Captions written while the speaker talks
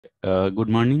Good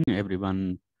morning,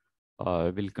 everyone.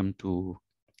 Welcome to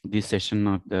this session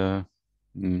of the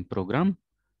program.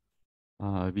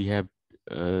 We have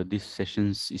this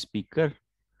session's speaker,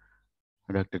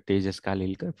 Dr. Tejas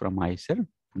Kalelkar from IISER,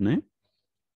 Pune.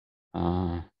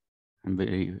 I'm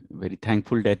very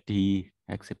thankful that he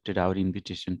accepted our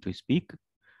invitation to speak.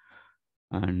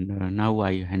 And now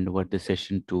I hand over the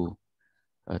session to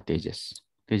Tejas.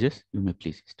 Tejas, you may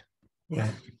please start.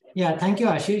 Yeah. Thank you,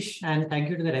 Ashish, and thank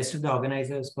you to the rest of the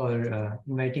organizers for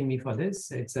inviting me for this.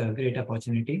 It's a great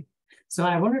opportunity. So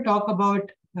I want to talk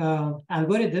about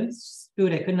algorithms to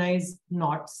recognize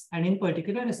knots, and in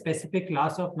particular, a specific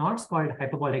class of knots called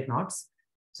hyperbolic knots.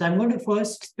 So I'm going to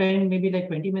first spend maybe like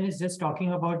 20 minutes just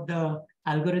talking about the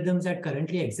algorithms that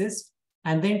currently exist,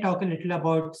 and then talk a little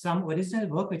about some original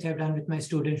work which I've done with my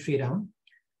student Sriram.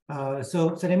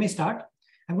 So let me start.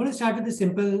 I'm going to start with a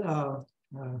simple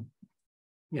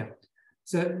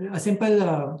So a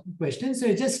simple question. So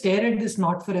you just stare at this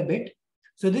knot for a bit.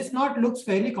 So this knot looks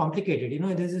fairly complicated. You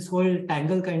know, there's this whole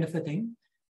tangle kind of a thing.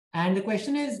 And the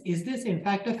question is this in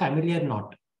fact a familiar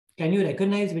knot? Can you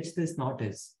recognize which this knot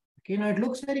is? Okay, now it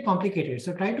looks very complicated.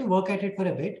 So try to work at it for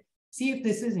a bit. See if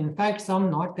this is in fact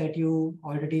some knot that you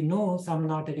already know, some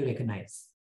knot that you recognize.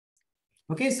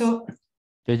 Okay, so.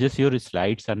 Tejas, your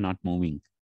slides are not moving.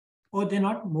 Oh, they're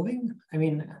not moving? I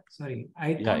mean, sorry.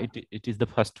 It is the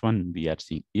first one we are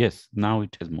seeing. Yes, now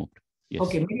it has moved. Yes.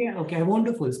 Okay, I won't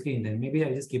do full screen then. Maybe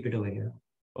I'll just keep it over here.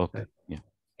 Okay, yeah.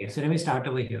 Okay, so let me start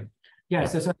over here.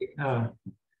 So sorry,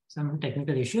 some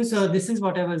technical issues. So this is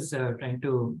what I was trying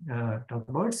to talk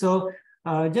about. So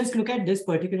just look at this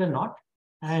particular knot.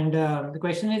 And the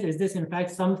question is this in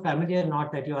fact some familiar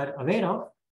knot that you are aware of?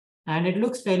 And it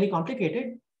looks fairly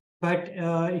complicated. But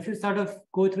if you sort of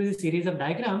go through the series of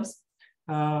diagrams,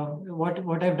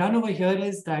 what I've done over here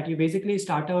is that you basically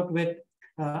start out with,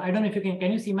 I don't know if you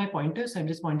can you see my pointers? I'm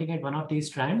just pointing at one of these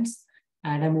strands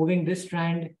and I'm moving this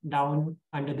strand down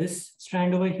under this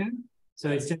strand over here.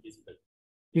 So it's just,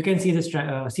 you can see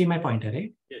the see my pointer,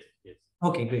 right? Yes.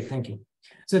 Okay, great, thank you.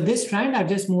 So this strand, I've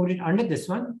just moved it under this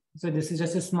one. So this is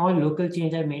just a small local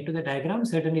change I made to the diagram.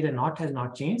 Certainly the knot has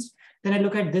not changed. Then I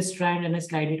look at this strand and I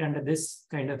slide it under this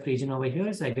kind of region over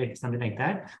here. So I get something like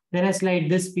that. Then I slide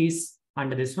this piece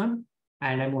under this one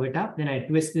and I move it up. Then I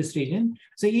twist this region.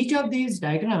 So each of these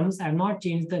diagrams, I've not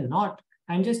changed the knot.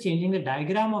 I'm just changing the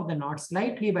diagram of the knot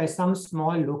slightly by some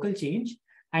small local change.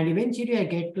 And eventually I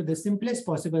get to the simplest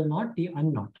possible knot, the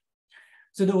unknot.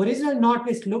 So the original knot,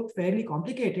 which looked fairly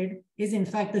complicated, is in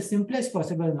fact the simplest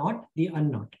possible knot, the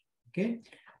unknot. Okay.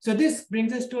 So this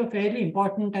brings us to a fairly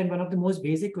important and one of the most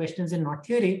basic questions in knot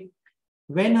theory.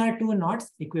 When are two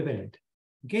knots equivalent?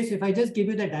 Okay, so if I just give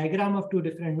you the diagram of two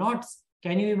different knots,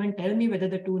 can you even tell me whether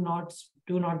the two knot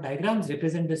diagrams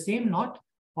represent the same knot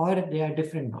or they are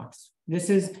different knots? This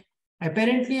is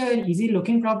apparently an easy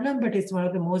looking problem, but it's one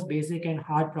of the most basic and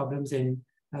hard problems in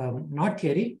knot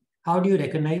theory. How do you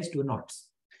recognize two knots?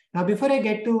 Now, before I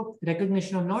get to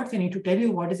recognition of knots, I need to tell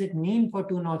you what does it mean for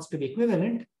two knots to be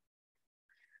equivalent.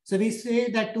 So we say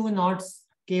that two knots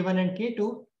K1 and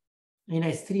K2 in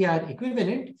S3 are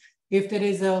equivalent if there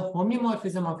is a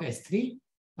homeomorphism of S3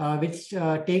 which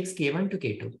takes K1 to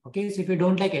K2. Okay, so if you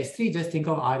don't like S3, just think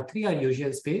of R3, our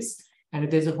usual space. And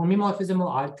if there's a homeomorphism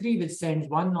of R3 which sends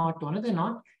one knot to another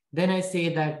knot, then I say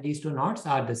that these two knots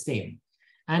are the same.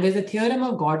 And there's a theorem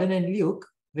of Gordon and Luke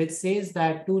which says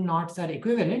that two knots are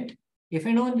equivalent if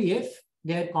and only if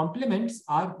their complements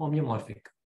are homeomorphic.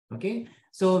 Okay,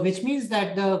 so which means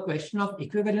that the question of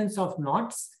equivalence of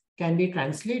knots can be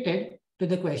translated to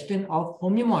the question of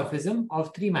homeomorphism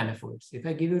of three manifolds. If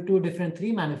I give you two different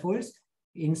three manifolds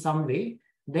in some way,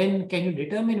 then can you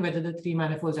determine whether the three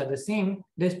manifolds are the same?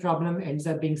 This problem ends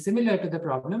up being similar to the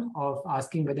problem of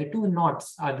asking whether two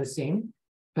knots are the same,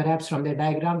 perhaps from their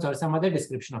diagrams or some other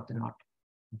description of the knot.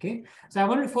 Okay, so I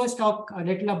want to first talk a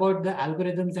little about the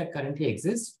algorithms that currently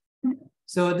exist.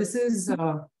 So this is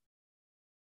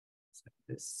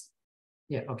this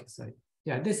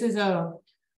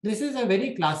is a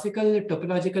very classical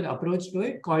topological approach to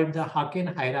it called the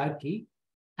Haken hierarchy.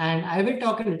 And I will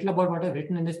talk a little about what I've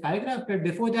written in this paragraph, but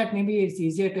before that, maybe it's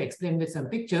easier to explain with some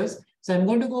pictures. So I'm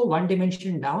going to go one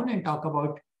dimension down and talk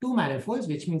about two manifolds,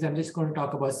 which means I'm just going to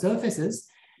talk about surfaces.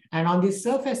 And on these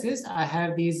surfaces, I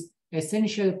have these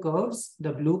essential curves,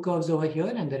 the blue curves over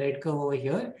here and the red curve over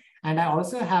here. And I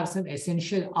also have some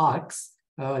essential arcs,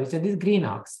 which are these green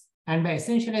arcs. And by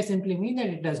essential, I simply mean that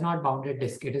it does not bound a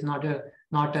disk. It is not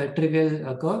a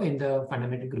trivial curve in the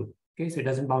fundamental group. Okay, so it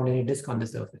doesn't bound any disk on the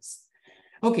surface.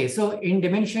 Okay, so in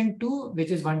dimension 2,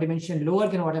 which is one dimension lower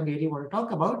than what I really want to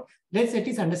talk about, let's at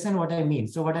least understand what I mean.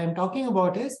 So what I'm talking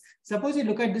about is, suppose you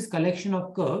look at this collection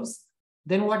of curves,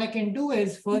 then what I can do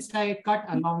is first I cut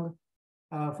along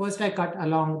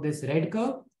this red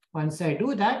curve. Once I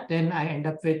do that, then I end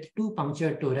up with 2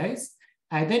 punctured tori.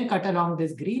 I then cut along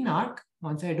this green arc.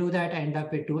 Once I do that, I end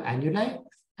up with 2 annuli.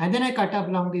 And then I cut up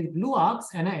along these blue arcs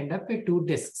and I end up with 2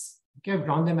 discs. Okay, I've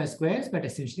drawn them as squares, but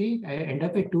essentially I end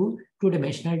up with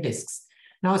two-dimensional discs.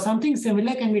 Now, something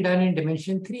similar can be done in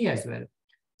dimension 3 as well.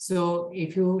 So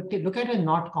if you look at a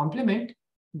knot complement,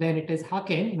 then it is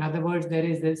Haken. In other words,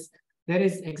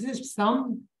 exists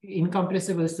some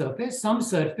incompressible surface, some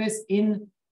surface in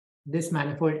this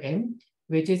manifold M,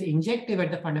 which is injective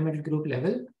at the fundamental group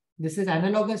level. This is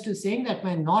analogous to saying that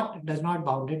my knot does not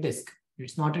bound a disk.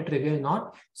 It's not a trivial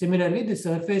knot. Similarly, the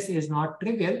surface is not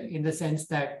trivial in the sense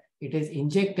that it is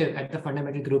injective at the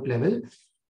fundamental group level.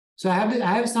 So I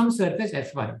have some surface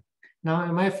F1.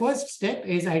 Now, my first step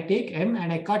is I take M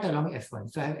and I cut along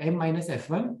F1. So I have M minus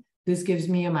F1. This gives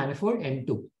me a manifold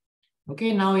M2.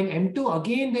 Okay, now in M2,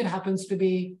 again, there happens to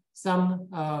be some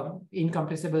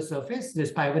incompressible surface,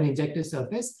 this pi1 injective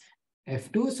surface,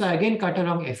 F2. So I again cut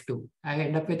along F2. I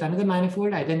end up with another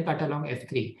manifold. I then cut along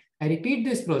F3. I repeat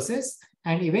this process.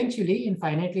 And eventually, in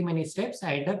finitely many steps,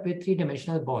 I end up with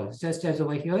 3-dimensional balls, just as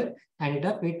over here, I ended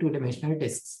up with 2-dimensional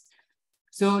disks.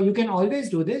 So you can always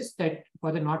do this, that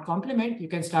for the knot complement, you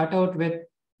can start out with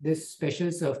this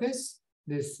special surface,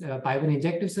 this pi1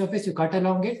 injective surface, you cut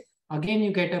along it. Again,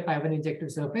 you get a pi1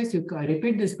 injective surface, you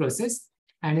repeat this process,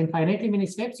 and in finitely many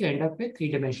steps, you end up with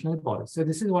 3-dimensional balls. So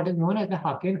this is what is known as the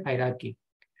Haken hierarchy.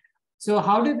 So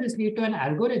how does this lead to an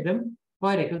algorithm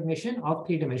for recognition of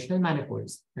 3-dimensional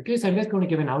manifolds? Okay, so I'm just going to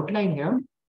give an outline here.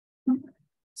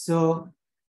 So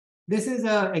this is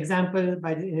an example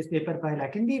in this paper by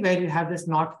Lackindi, where you have this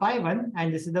knot phi1,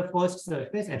 and this is the first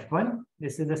surface, F1.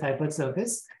 This is the Seifert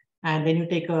surface. And then you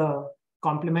take a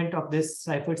complement of this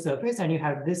Seifert surface, and you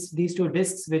have these 2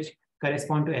 disks which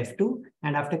correspond to F2.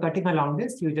 And after cutting along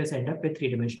this, you just end up with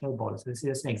 3-dimensional balls. This is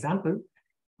just an example.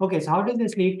 Okay, so how does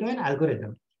this lead to an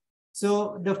algorithm?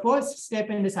 So the first step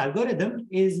in this algorithm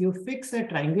is you fix a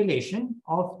triangulation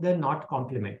of the knot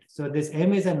complement. So this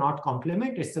M is a knot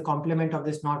complement. It's the complement of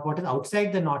this knot, what is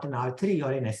outside the knot in R3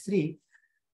 or in S3.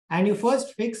 And you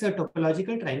first fix a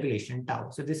topological triangulation, tau.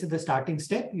 So this is the starting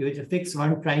step. You fix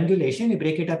one triangulation, you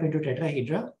break it up into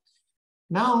tetrahedra.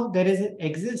 Now there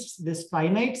exists this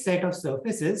finite set of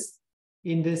surfaces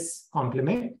in this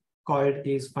complement called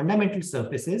these fundamental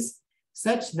surfaces,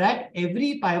 such that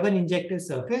every pi1 injective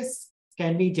surface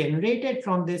can be generated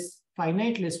from this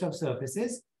finite list of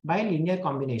surfaces by linear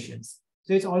combinations.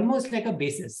 So it's almost like a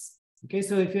basis. Okay,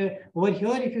 so if you're over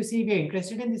here, if you see, we're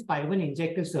interested in these pi1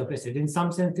 injective surfaces, in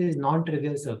some sense, these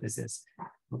non-trivial surfaces.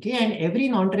 Okay, and every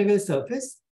non-trivial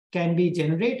surface can be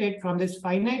generated from this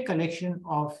finite collection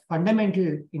of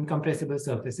fundamental incompressible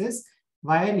surfaces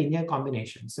via linear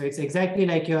combination. So it's exactly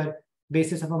like your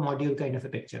basis of a module kind of a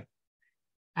picture.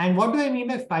 And what do I mean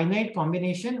by finite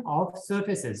combination of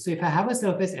surfaces? So if I have a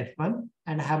surface F1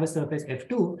 and I have a surface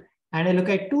F2, and I look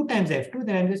at 2 times F2,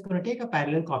 then I'm just going to take a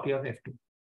parallel copy of F2.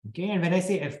 Okay, and when I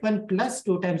say F1 plus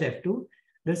 2 times F2,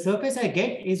 the surface I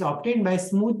get is obtained by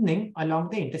smoothing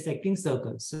along the intersecting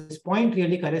circles. So this point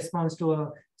really corresponds to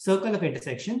a circle of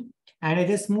intersection. And I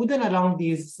just smoothen along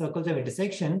these circles of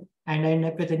intersection and I end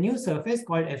up with a new surface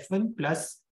called F1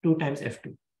 plus 2 times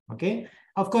F2. Okay.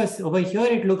 Of course, over here,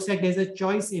 it looks like there's a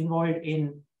choice involved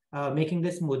in making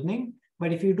the smoothing.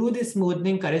 But if you do this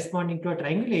smoothing corresponding to a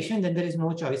triangulation, then there is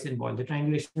no choice involved. The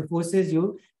triangulation forces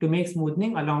you to make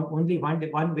smoothing along only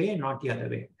one way and not the other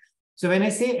way. So when I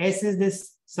say S is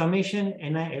this summation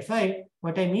Ni Fi,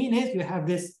 what I mean is you have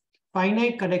this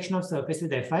finite collection of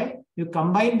surfaces Fi, you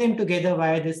combine them together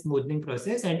via this smoothing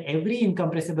process, and every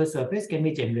incompressible surface can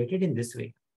be generated in this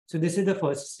way. So this is the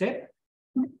first step.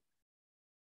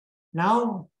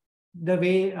 Now, the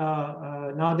way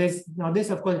now this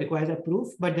of course requires a proof,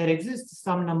 but there exists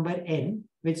some number n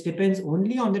which depends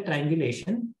only on the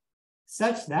triangulation,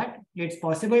 such that it's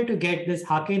possible to get this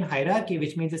Haken hierarchy,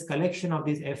 which means this collection of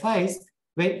these Fis,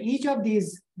 where each of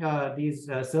these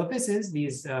surfaces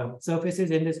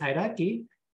in this hierarchy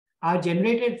are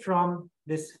generated from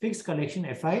this fixed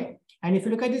collection Fi. And if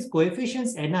you look at these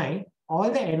coefficients Ni, all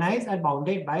the Nis are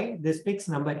bounded by this fixed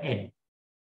number n.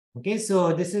 Okay,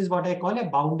 so this is what I call a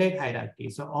bounded hierarchy.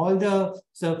 So all the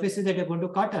surfaces that you're going to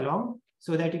cut along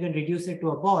so that you can reduce it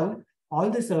to a ball, all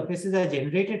the surfaces are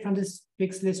generated from this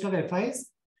fixed list of Fis,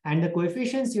 and the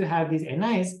coefficients you have, these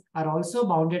Nis, are also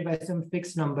bounded by some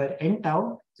fixed number n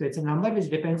tau. So it's a number which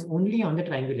depends only on the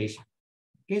triangulation.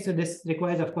 Okay, so this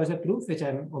requires, of course, a proof, which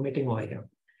I'm omitting over here.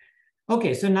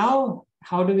 Okay, so now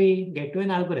how do we get to an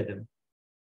algorithm?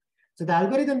 So the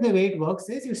algorithm, the way it works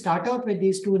is you start out with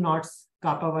these two knots,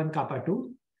 kappa 1, kappa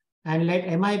 2, and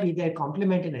let mi be their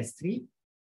complement in S3.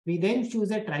 We then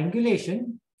choose a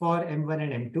triangulation for M1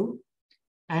 and M2.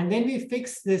 And then we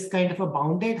fix this kind of a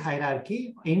bounded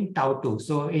hierarchy in tau 2.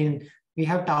 So we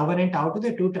have tau 1 and tau 2,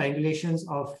 the two triangulations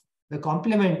of the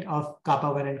complement of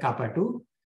kappa 1 and kappa 2.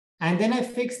 And then I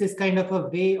fix this kind of a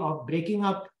way of breaking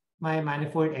up my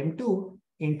manifold M2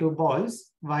 into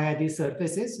balls via these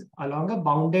surfaces along a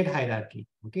bounded hierarchy.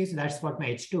 Okay, so that's what my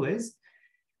H2 is.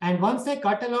 And once I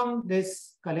cut along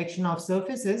this collection of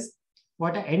surfaces,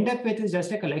 what I end up with is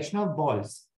just a collection of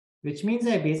balls, which means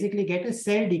I basically get a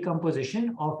cell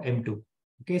decomposition of M2.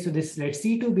 Okay, so this, let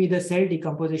C2 be the cell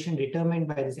decomposition determined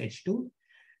by this H2.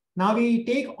 Now we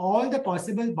take all the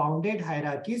possible bounded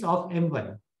hierarchies of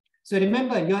M1. So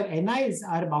remember, your NIs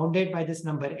are bounded by this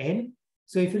number N.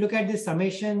 So if you look at this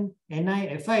summation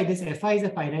Ni Fi, this Fi is a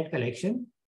finite collection.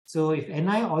 So if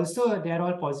Ni also, they are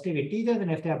all positive integers,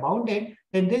 and if they are bounded,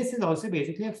 then this is also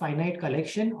basically a finite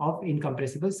collection of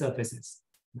incompressible surfaces.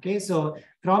 Okay, so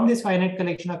from this finite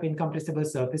collection of incompressible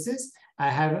surfaces,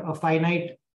 I have a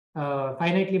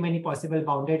finitely many possible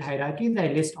bounded hierarchies. I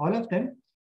list all of them,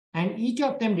 and each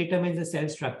of them determines the cell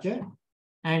structure.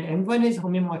 And M1 is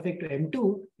homeomorphic to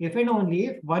M2 if and only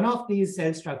if one of these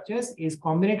cell structures is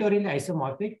combinatorially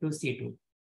isomorphic to C2.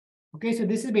 Okay, so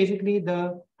this is basically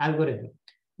the algorithm.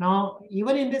 Now,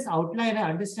 even in this outline, I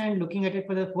understand looking at it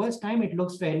for the first time, it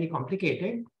looks fairly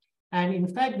complicated. And in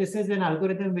fact, this is an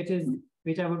algorithm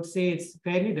which I would say it's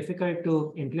fairly difficult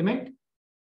to implement.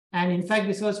 And in fact,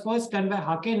 this was first done by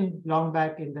Haken long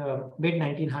back in the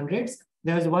mid-1900s.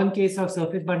 There was one case of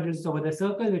surface bundles over the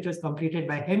circle, which was completed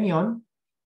by Hemion.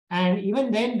 And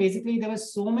even then, basically, there were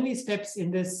so many steps in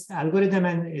this algorithm,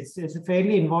 and it's a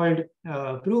fairly involved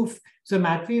proof. So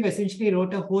Matthew essentially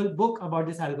wrote a whole book about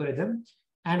this algorithm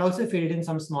and also filled in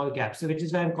some small gaps. So which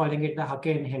is why I'm calling it the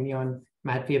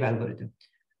Haken-Hemion-Matthew algorithm.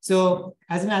 So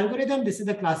as an algorithm, this is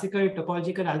the classical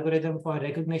topological algorithm for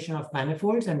recognition of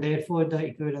manifolds and therefore the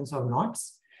equivalence of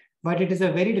knots. But it is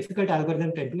a very difficult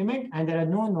algorithm to implement, and there are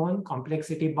no known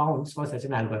complexity bounds for such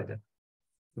an algorithm.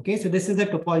 Okay, so this is the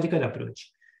topological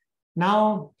approach.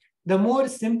 Now, the more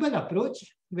simple approach,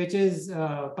 which is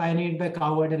pioneered by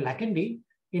Coward and Lackenby,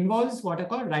 involves what are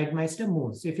called Reidemeister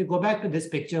moves. So if you go back to this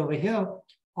picture over here,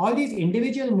 all these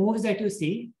individual moves that you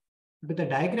see with the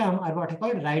diagram are what are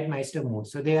called Reidemeister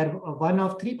moves. So they are one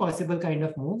of three possible kind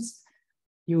of moves.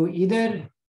 You either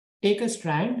take a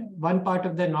strand, one part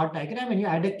of the knot diagram, and you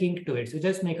add a kink to it. So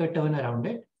just make a turn around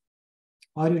it.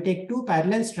 Or you take two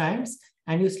parallel strands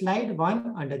and you slide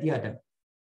one under the other.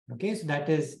 Okay, so that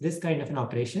is this kind of an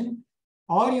operation.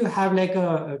 Or you have like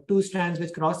two strands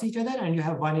which cross each other and you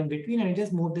have one in between and you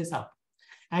just move this up.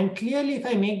 And clearly, if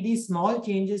I make these small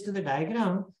changes to the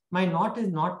diagram, my knot is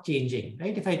not changing,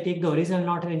 right? If I take the original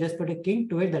knot and just put a kink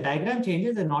to it, the diagram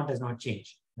changes, the knot does not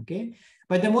change, okay?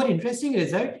 But the more interesting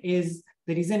result is,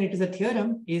 the reason it is a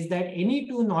theorem is that any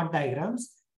two knot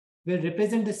diagrams will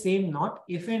represent the same knot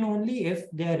if and only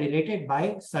if they are related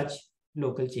by such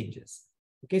local changes.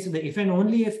 Okay, so the if and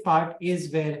only if part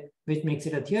is which makes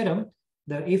it a theorem.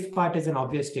 The if part is an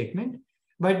obvious statement.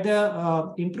 But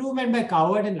the improvement by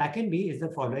Coward and Lackenby is the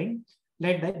following.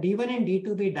 Let the D1 and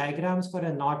D2 be diagrams for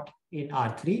a knot in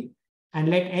R3, and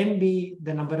let M be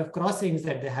the number of crossings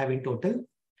that they have in total.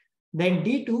 Then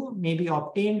D2 may be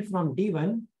obtained from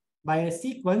D1 by a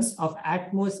sequence of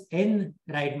at most n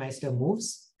Reidemeister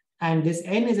moves. And this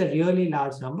n is a really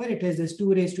large number. It is this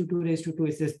 2 raised to 2 raised to 2.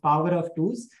 It's this power of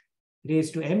 2's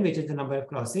raised to m, which is the number of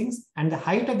crossings. And the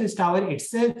height of this tower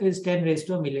itself is 10 raised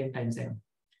to a million times m.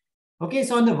 Okay,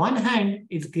 so on the one hand,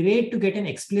 it's great to get an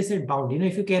explicit bound. You know,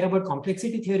 if you care about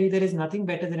complexity theory, there is nothing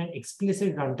better than an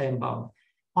explicit runtime bound.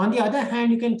 On the other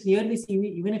hand, you can clearly see,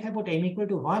 even if I put m equal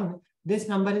to 1, this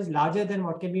number is larger than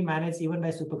what can be managed even by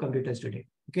supercomputers today.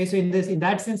 Okay, so in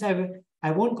that sense,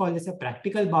 I won't call this a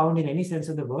practical bound in any sense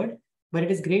of the word, but it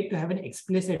is great to have an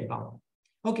explicit bound.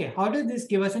 Okay, how does this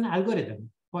give us an algorithm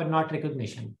for knot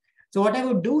recognition? So what I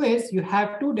would do is, you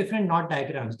have two different knot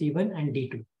diagrams, D1 and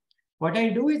D2. What I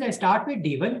do is I start with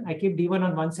D1, I keep D1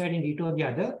 on one side and D2 on the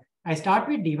other. I start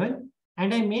with D1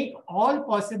 and I make all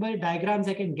possible diagrams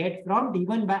I can get from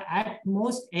D1 by at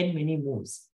most n many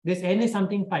moves. This n is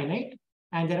something finite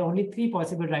and there are only 3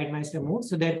 possible Reidemeister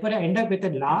moves. So therefore I end up with a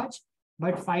large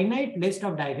but finite list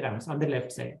of diagrams on the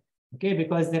left side. Okay,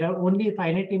 because there are only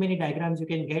finitely many diagrams you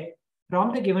can get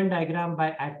from the given diagram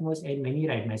by at most n many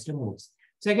Reidemeister moves.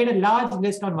 So I get a large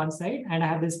list on one side and I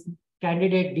have this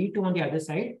candidate D2 on the other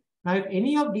side. Now, if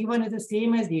any of D1 is the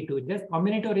same as D2, just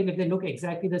combinatorial, if they look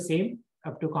exactly the same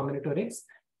up to combinatorics,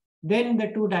 then the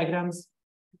two diagrams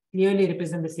clearly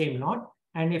represent the same knot.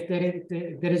 And if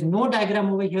there is no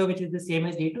diagram over here which is the same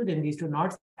as D2, then these two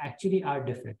knots actually are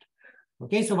different.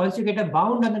 Okay, so once you get a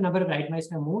bound on the number of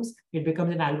Reitmeister moves, it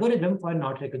becomes an algorithm for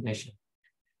knot recognition.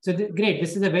 So great,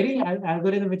 this is a very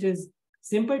algorithm which is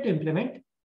simple to implement,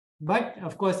 but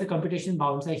of course the computation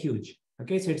bounds are huge.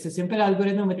 Okay, so it's a simple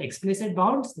algorithm with explicit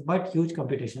bounds, but huge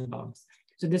computation bounds.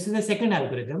 So this is the second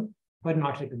algorithm for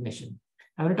knot recognition.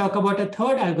 I want to talk about a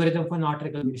third algorithm for knot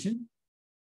recognition,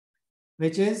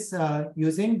 which is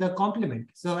using the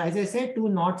complement. So as I said, two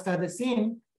knots are the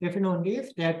same if and only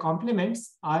if their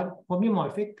complements are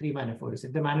homeomorphic three manifolds.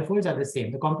 If the manifolds are the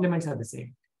same, the complements are the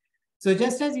same. So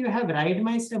just as you have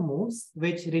Reitmeister moves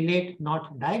which relate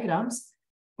knot diagrams,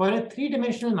 for a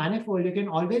three-dimensional manifold, you can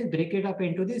always break it up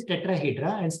into these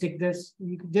tetrahedra and stick this.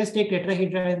 You just take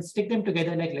tetrahedra and stick them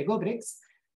together like Lego bricks,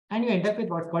 and you end up with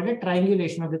what's called a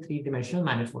triangulation of the three-dimensional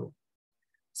manifold.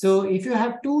 So if you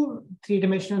have two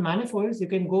three-dimensional manifolds, you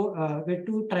can go with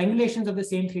two triangulations of the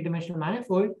same three-dimensional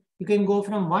manifold. You can go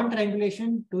from one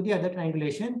triangulation to the other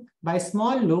triangulation by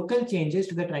small local changes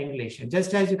to the triangulation,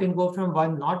 just as you can go from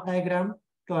one knot diagram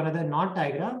to another knot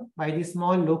diagram by these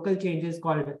small local changes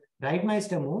called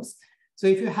Reitmeister moves. So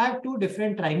if you have two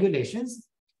different triangulations,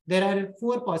 there are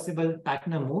four possible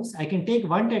Pachner moves. I can take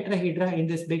one tetrahedra in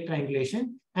this big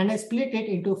triangulation and I split it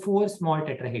into four small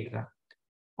tetrahedra.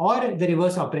 Or the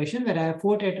reverse operation where I have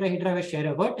four tetrahedra which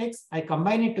share a vertex, I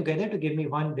combine it together to give me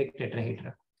one big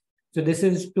tetrahedra. So this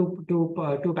is two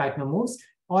Pachner moves.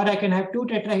 Or I can have two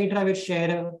tetrahedra which share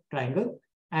a triangle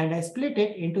and I split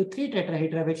it into three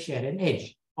tetrahedra which share an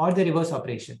edge, or the reverse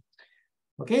operation.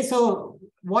 Okay, so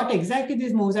what exactly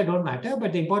these moves are don't matter,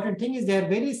 but the important thing is they are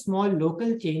very small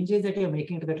local changes that you're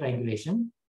making to the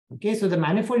triangulation. Okay, so the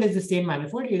manifold is the same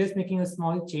manifold, you're just making a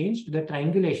small change to the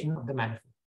triangulation of the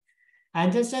manifold.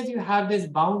 And just as you have this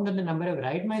bound on the number of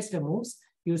Reitmeister moves,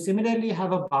 you similarly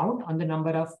have a bound on the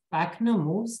number of Pachner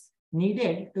moves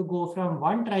needed to go from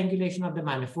one triangulation of the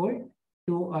manifold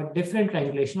to a different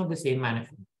triangulation of the same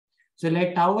manifold. So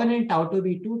let tau1 and tau2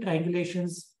 be two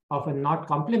triangulations of a knot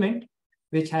complement,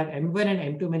 which have M1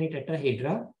 and M2 many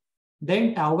tetrahedra.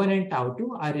 Then tau1 and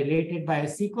tau2 are related by a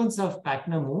sequence of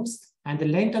Pachner moves, and the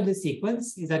length of the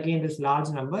sequence is again this large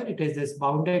number. It is this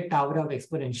bounded tower of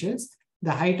exponentials.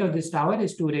 The height of this tower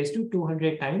is 2 raised to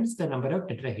 200 times the number of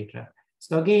tetrahedra.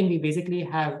 So again, we basically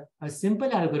have a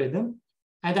simple algorithm,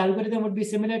 and the algorithm would be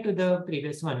similar to the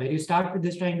previous one, where you start with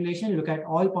this triangulation, look at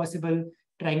all possible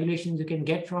triangulations you can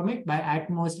get from it by at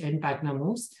most n Pachner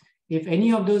moves. If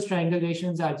any of those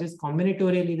triangulations are just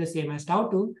combinatorially the same as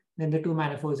tau2, then the two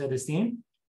manifolds are the same.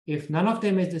 If none of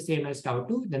them is the same as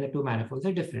tau2, then the two manifolds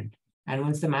are different. And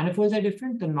once the manifolds are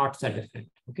different, the knots are different,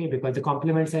 okay, because the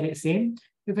complements are the same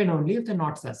if and only if the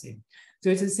knots are same. So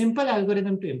it's a simple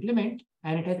algorithm to implement,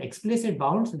 and it has explicit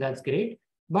bounds, so that's great,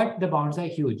 but the bounds are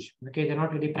huge, okay? They're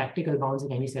not really practical bounds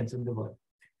in any sense of the word.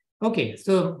 Okay,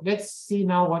 so let's see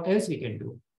now what else we can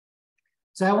do.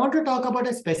 So I want to talk about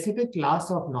a specific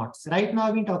class of knots. Right now,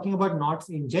 I've been talking about knots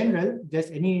in general,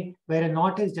 just any where a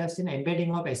knot is just an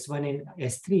embedding of S1 in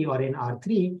S3 or in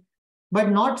R3. But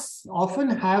knots often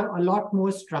have a lot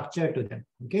more structure to them.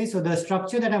 Okay, so the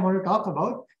structure that I want to talk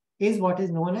about is what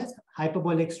is known as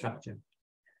hyperbolic structure.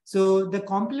 So the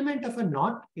complement of a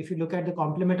knot, if you look at the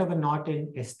complement of a knot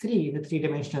in S3, the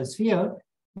three-dimensional sphere,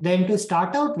 then to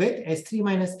start out with, S3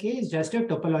 minus K is just a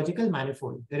topological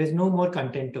manifold. There is no more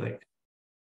content to it.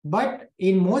 But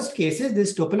in most cases,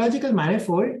 this topological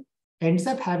manifold ends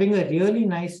up having a really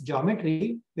nice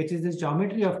geometry, which is this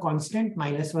geometry of constant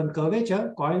 -1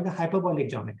 curvature called the hyperbolic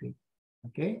geometry.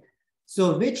 Okay,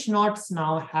 so which knots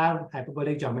now have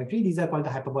hyperbolic geometry? These are called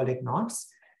the hyperbolic knots.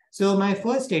 So my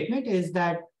first statement is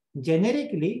that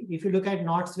generically, if you look at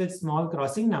knots with small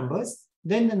crossing numbers,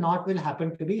 then the knot will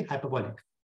happen to be hyperbolic.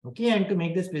 Okay, and to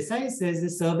make this precise, there's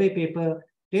this survey paper,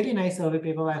 really nice survey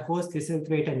paper by Horst,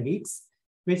 Thistlethwaite, and Weeks,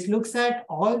 which looks at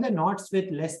all the knots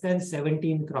with less than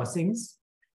 17 crossings.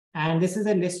 And this is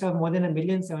a list of more than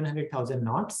 1,700,000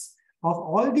 knots. Of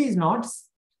all these knots,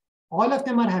 all of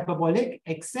them are hyperbolic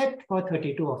except for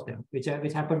 32 of them, which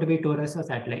happen to be torus or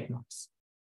satellite knots.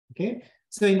 Okay,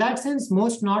 so in that sense,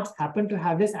 most knots happen to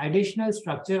have this additional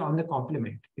structure on the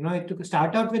complement. You know, to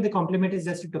start out with, the complement is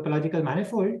just a topological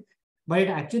manifold, but it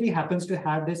actually happens to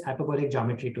have this hyperbolic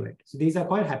geometry to it. So these are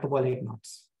called hyperbolic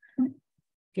knots.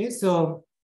 Okay, so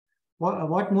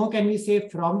what more can we say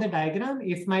from the diagram?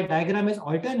 If my diagram is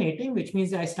alternating, which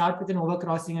means I start with an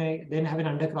overcrossing, I then have an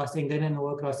undercrossing, then an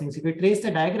overcrossing. So if you trace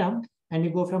the diagram, and you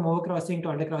go from overcrossing to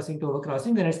undercrossing to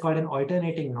overcrossing, then it's called an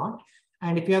alternating knot.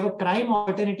 And if you have a prime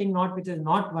alternating knot, which is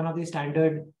not one of the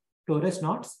standard torus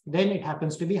knots, then it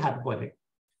happens to be hyperbolic.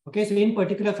 Okay, so in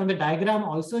particular from the diagram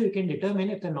also, you can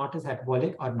determine if the knot is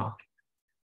hyperbolic or not.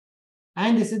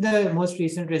 And this is the most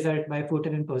recent result by Footer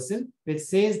and Purcell, which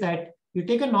says that you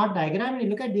take a knot diagram and you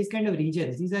look at these kind of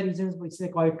regions. These are regions which they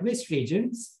call twist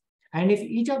regions. And if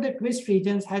each of the twist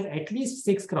regions has at least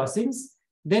 6 crossings,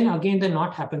 then again the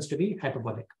knot happens to be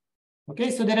hyperbolic.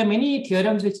 Okay, so there are many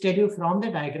theorems which tell you from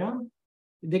the diagram,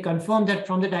 they confirm that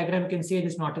from the diagram you can say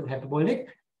this knot is hyperbolic.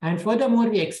 And furthermore,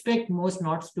 we expect most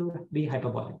knots to be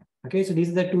hyperbolic. Okay, so these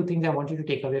are the 2 things I want you to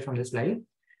take away from this slide.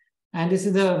 And this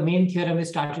is the main theorem which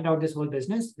started out this whole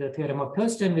business, the theorem of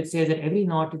Thurston, which says that every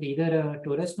knot is either a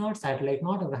torus knot, satellite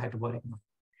knot, or a hyperbolic knot.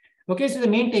 Okay, so the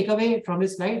main takeaway from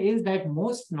this slide is that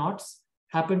most knots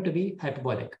happen to be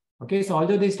hyperbolic. Okay, so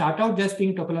although they start out just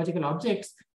being topological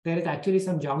objects, there is actually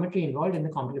some geometry involved in the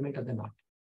complement of the knot.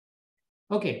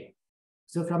 Okay,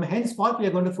 so from henceforth, we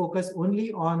are going to focus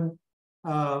only on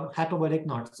hyperbolic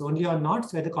knots, so only on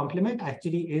knots where the complement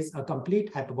actually is a complete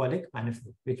hyperbolic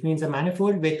manifold, which means a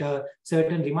manifold with a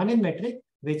certain Riemannian metric,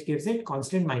 which gives it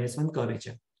constant -1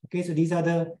 curvature. Okay, so these are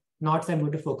the knots I'm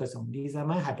going to focus on. These are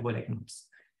my hyperbolic knots.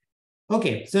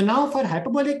 Okay, so now for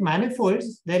hyperbolic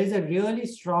manifolds, there is a really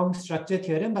strong structure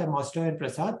theorem by Mostow and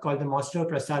Prasad called the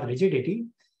Mostow-Prasad rigidity,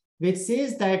 which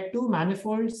says that 2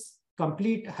 manifolds,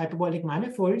 complete hyperbolic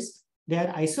manifolds, they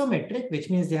are isometric, which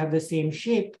means they have the same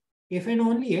shape, if and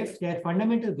only if their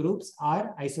fundamental groups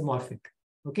are isomorphic.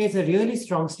 Okay, it's a really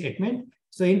strong statement.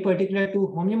 So in particular,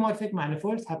 2 homeomorphic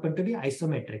manifolds happen to be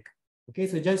isometric. Okay,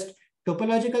 so just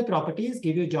topological properties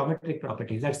give you geometric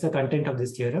properties. That's the content of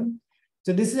this theorem.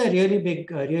 So this is a really big,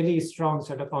 really strong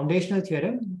sort of foundational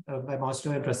theorem by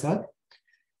Mostow and Prasad.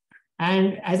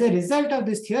 And as a result of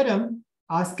this theorem,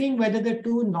 asking whether the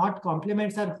 2 knot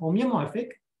complements are homeomorphic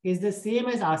is the same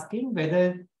as asking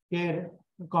whether their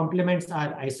complements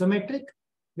are isometric,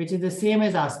 which is the same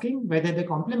as asking whether the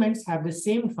complements have the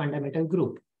same fundamental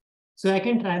group. So I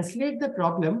can translate the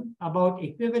problem about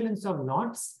equivalence of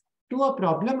knots to a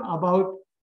problem about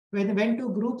when 2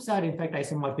 groups are in fact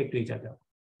isomorphic to each other.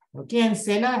 Okay, and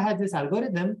Sela has this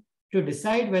algorithm to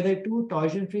decide whether 2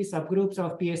 torsion-free subgroups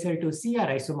of PSL2C are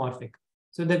isomorphic.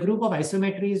 So the group of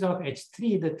isometries of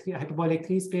H3, the hyperbolic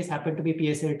 3 space, happen to be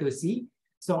PSL2C.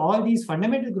 So all these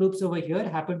fundamental groups over here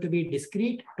happen to be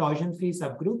discrete torsion-free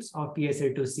subgroups of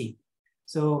PSL2C.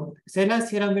 So Sela's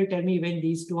theorem will tell me when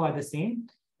these 2 are the same.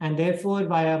 And therefore,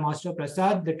 via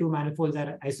Mostow-Prasad, the 2 manifolds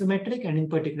are isometric and in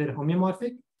particular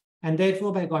homeomorphic. And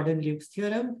therefore, by Gordon-Luke's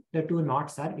theorem, the 2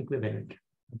 knots are equivalent.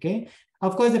 Okay.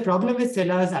 Of course, the problem with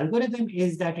Sela's algorithm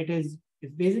is that it's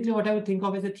basically what I would think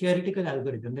of as a theoretical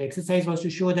algorithm. The exercise was to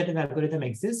show that an algorithm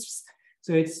exists.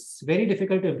 So it's very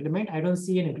difficult to implement. I don't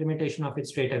see an implementation of it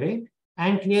straight away.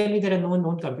 And clearly, there are no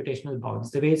known computational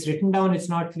bounds. The way it's written down, it's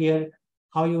not clear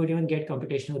how you would even get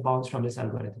computational bounds from this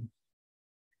algorithm.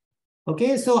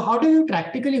 Okay, so how do you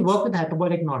practically work with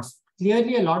hyperbolic knots?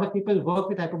 Clearly, a lot of people work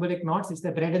with hyperbolic knots. It's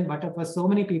the bread and butter for so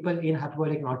many people in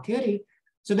hyperbolic knot theory.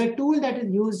 So the tool that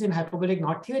is used in hyperbolic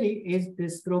knot theory is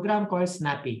this program called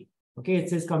Snappy. Okay,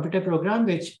 it's this computer program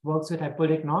which works with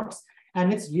hyperbolic knots.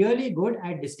 And it's really good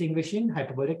at distinguishing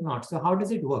hyperbolic knots. So how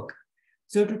does it work?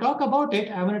 So to talk about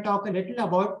it, I'm going to talk a little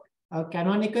about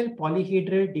canonical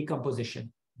polyhedral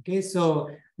decomposition. Okay, so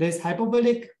this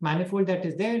hyperbolic manifold that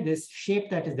is there, this shape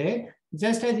that is there,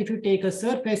 just as if you take a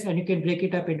surface and you can break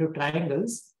it up into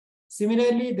triangles.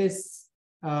 Similarly, this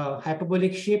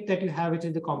hyperbolic shape that you have, which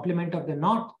is the complement of the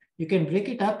knot, you can break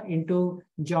it up into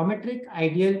geometric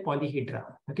ideal polyhedra.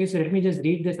 Okay, so let me just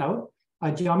read this out.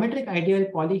 A geometric ideal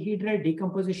polyhedral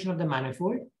decomposition of the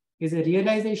manifold is a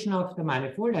realization of the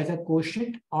manifold as a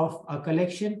quotient of a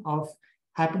collection of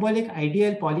hyperbolic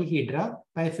ideal polyhedra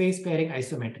by phase pairing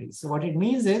isometries. So what it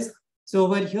means is, so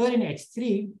over here in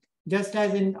H3, just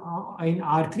as in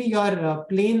R3, your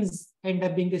planes end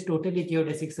up being these totally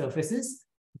geodesic surfaces.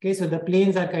 Okay, so the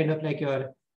planes are kind of like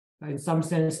your, in some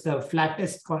sense, the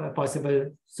flattest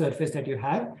possible surface that you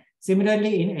have.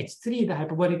 Similarly, in H3, the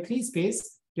hyperbolic 3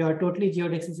 space, your totally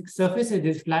geodesic surfaces,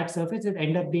 these flat surfaces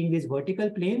end up being these vertical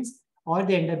planes, or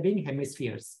they end up being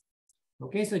hemispheres.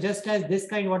 Okay, so just as this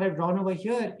kind, what I've drawn over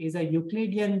here is a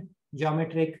Euclidean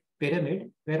geometric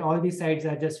pyramid, where all these sides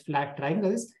are just flat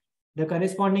triangles. The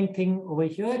corresponding thing over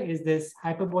here is this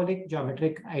hyperbolic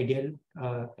geometric ideal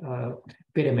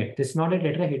pyramid. This is not a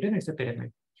tetrahedron, it's a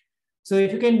pyramid. So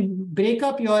if you can break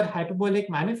up your hyperbolic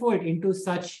manifold into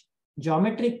such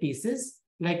geometric pieces,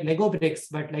 like Lego bricks,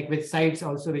 but like with sides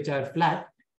also which are flat,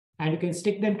 and you can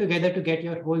stick them together to get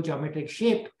your whole geometric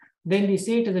shape, then we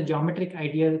say it is a geometric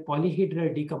ideal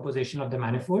polyhedral decomposition of the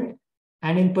manifold.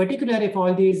 And in particular, if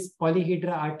all these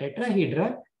polyhedra are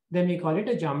tetrahedra, then we call it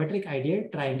a geometric ideal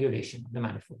triangulation of the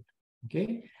manifold.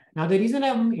 Okay. Now, the reason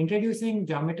I'm introducing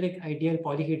geometric ideal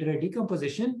polyhedral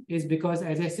decomposition is because,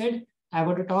 as I said, I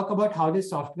want to talk about how this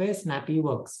software Snappy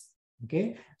works.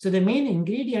 Okay. So the main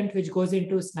ingredient which goes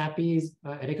into Snappy's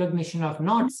recognition of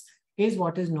knots is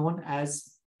what is known as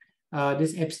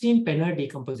this Epstein-Penner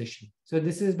decomposition. So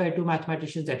this is by two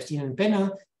mathematicians, Epstein and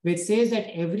Penner, which says that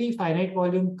every finite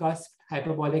volume cusp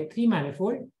hyperbolic 3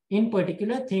 manifold, in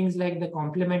particular things like the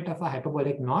complement of a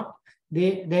hyperbolic knot,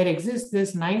 there exists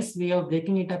this nice way of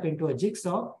breaking it up into a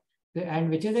jigsaw, and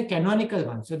which is a canonical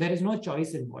one. So there is no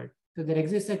choice involved. So there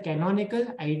exists a canonical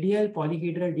ideal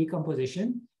polyhedral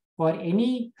decomposition for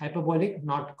any hyperbolic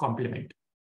knot complement.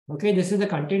 Okay, this is the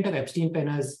content of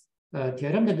Epstein-Penner's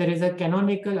theorem, that there is a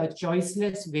canonical, a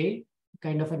choiceless way,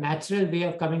 kind of a natural way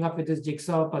of coming up with this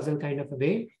jigsaw puzzle kind of a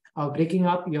way of breaking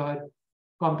up your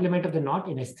complement of the knot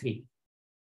in S3.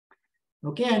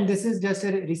 Okay, and this is just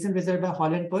a recent result by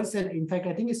Hall and Purcell. In fact,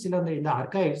 I think it's still in the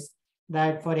archives,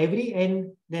 that for every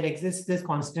n, there exists this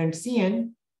constant Cn,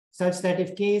 such that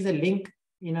if K is a link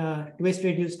in a twist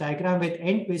radius diagram with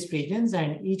n twist regions,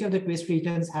 and each of the twist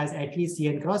regions has at least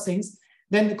Cn crossings,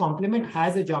 then the complement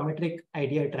has a geometric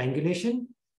ideal triangulation.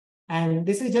 And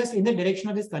this is just in the direction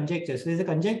of this conjecture. So there's a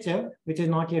conjecture, which is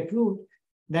not yet proved,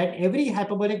 that every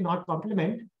hyperbolic knot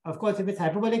complement, of course, if it's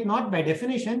hyperbolic knot, by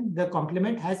definition, the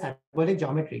complement has hyperbolic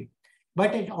geometry.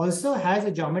 But it also has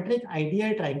a geometric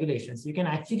ideal triangulation. So you can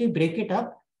actually break it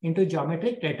up into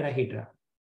geometric tetrahedra.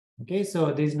 Okay,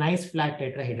 so this nice flat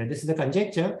tetrahedra. This is a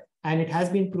conjecture, and it has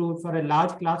been proved for a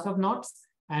large class of knots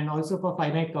and also for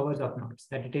finite covers of knots,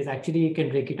 that it is actually, you can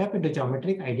break it up into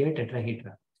geometric ideal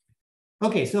tetrahedra.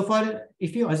 Okay, so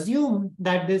if you assume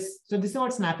that this is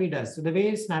what Snappy does. So the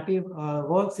way Snappy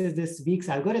works is this Weeks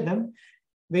algorithm,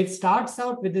 which starts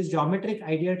out with this geometric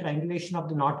ideal triangulation of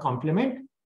the knot complement,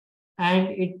 and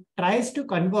it tries to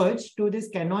converge to this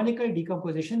canonical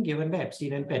decomposition given by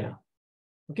Epstein and Penner.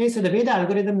 Okay, so the way the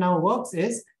algorithm now works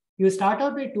is you start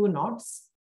out with two knots,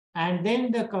 and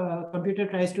then the computer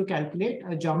tries to calculate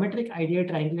a geometric ideal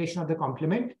triangulation of the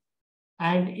complement.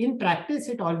 And in practice,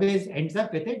 it always ends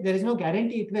up with it. There is no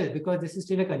guarantee it will, because this is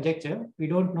still a conjecture. We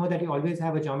don't know that you always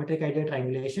have a geometric ideal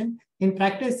triangulation. In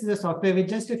practice, the software with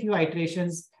just a few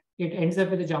iterations, it ends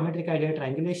up with a geometric ideal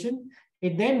triangulation.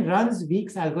 It then runs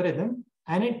Weeks' algorithm,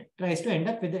 and it tries to end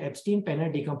up with the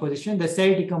Epstein-Penner decomposition, the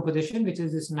cell decomposition, which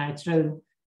is this natural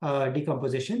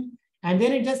decomposition. And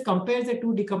then it just compares the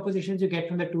two decompositions you get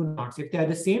from the two knots. If they are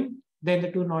the same, then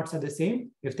the two knots are the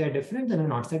same. If they are different, then the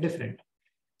knots are different.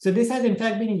 So this has in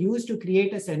fact been used to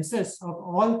create a census of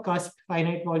all cusp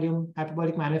finite volume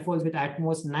hyperbolic manifolds with at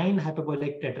most 9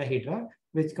 hyperbolic tetrahedra,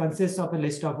 which consists of a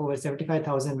list of over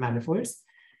 75,000 manifolds.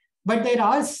 But there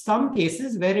are some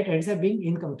cases where it ends up being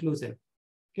inconclusive.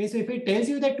 Okay, so if it tells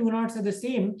you that two knots are the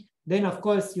same, then of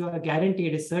course you are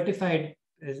guaranteed, is certified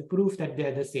as proof that they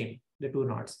are the same, the two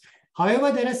knots.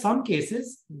 However, there are some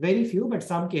cases, very few, but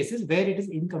some cases where it is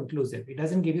inconclusive. It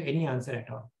doesn't give you any answer at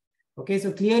all. Okay,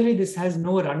 so clearly this has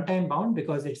no runtime bound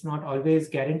because it's not always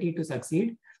guaranteed to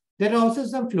succeed. There are also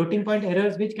some floating point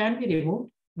errors which can be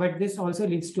removed, but this also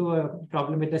leads to a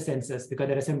problem with the census because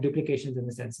there are some duplications in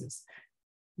the census.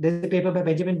 There's a paper by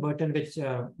Benjamin Burton which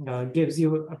gives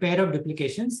you a pair of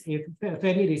duplications, a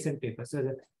fairly recent paper.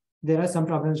 So there are some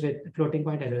problems with floating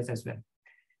point errors as well.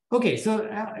 Okay, so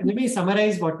let me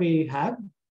summarize what we have.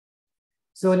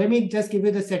 So let me just give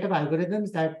you the set of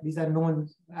algorithms that these are known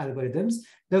algorithms.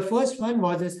 The first one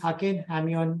was this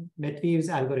Haken-Hamion-Matveev's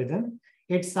algorithm.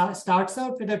 It starts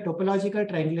out with a topological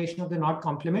triangulation of the knot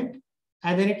complement,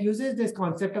 and then it uses this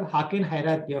concept of Haken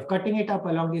hierarchy of cutting it up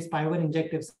along these pi1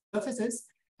 injective surfaces,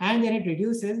 and then it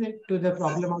reduces it to the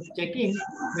problem of checking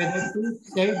whether two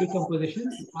cell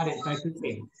decompositions are in fact the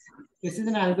same. This is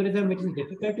an algorithm which is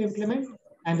difficult to implement,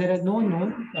 and there are no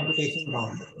known computation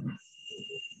bounds.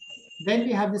 Then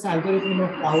we have this algorithm of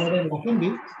Tower and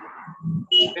Lockenby,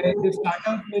 where you start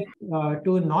out with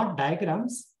two knot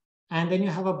diagrams, and then you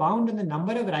have a bound on the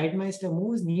number of Reidemeister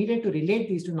moves needed to relate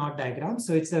these two knot diagrams.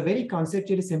 So it's a very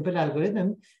conceptually simple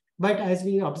algorithm, but as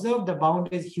we observe, the bound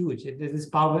is huge. It is this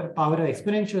power of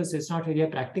exponential, so it's not really a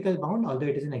practical bound, although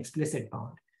it is an explicit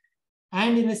bound.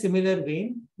 And in a similar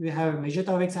vein, we have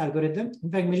Mezhetovic's algorithm.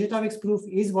 In fact, Mezhetovic's proof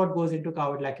is what goes into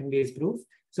Coward-Lackenby's proof.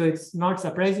 So it's not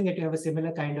surprising that you have a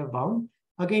similar kind of bound.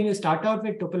 Again, you start out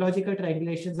with topological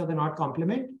triangulations of the knot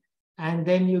complement, and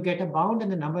then you get a bound and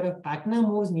the number of Pachner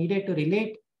moves needed to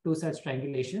relate to such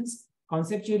triangulations.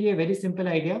 Conceptually, a very simple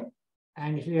idea.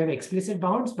 And you have explicit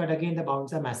bounds, but again, the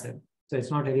bounds are massive. So it's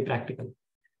not really practical.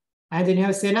 And then you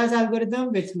have Sela's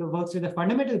algorithm, which works with the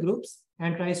fundamental groups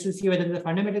and tries to see whether the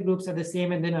fundamental groups are the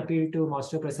same and then appeal to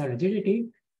Mosto-Prasad rigidity.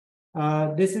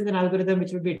 This is an algorithm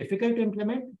which would be difficult to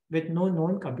implement with no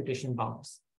known computation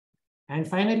bounds. And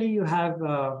finally, you have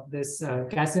this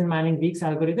Casson-Manning-Weeks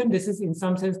algorithm. This is in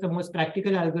some sense the most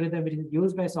practical algorithm which is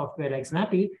used by software like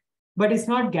Snappy, but it's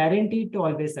not guaranteed to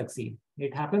always succeed.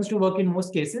 It happens to work in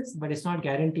most cases, but it's not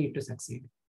guaranteed to succeed.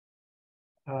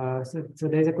 So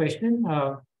there's a question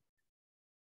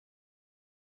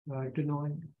to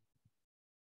know.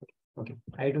 Okay,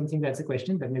 I don't think that's a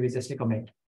question, but maybe it's just a comment.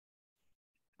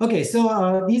 Okay,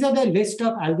 so these are the list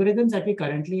of algorithms that we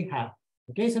currently have.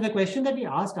 Okay, so the question that we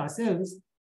asked ourselves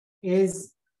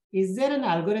is there an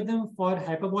algorithm for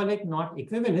hyperbolic knot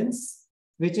equivalence,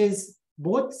 which is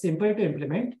both simple to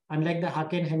implement, unlike the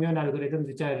Haken-Hemion algorithms,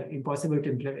 which are impossible to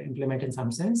implement in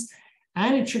some sense,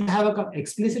 and it should have an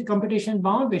explicit computation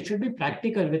bound, which should be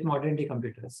practical with modern day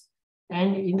computers.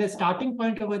 And in the starting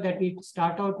point over that we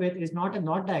start out with is not a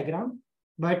knot diagram,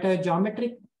 but a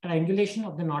geometric triangulation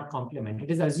of the knot complement. It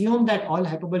is assumed that all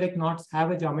hyperbolic knots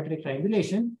have a geometric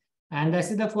triangulation. And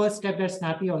this is the first step that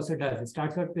Snappy also does. It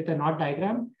starts out with a knot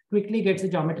diagram, quickly gets a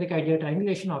geometric ideal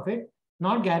triangulation of it,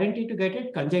 not guaranteed to get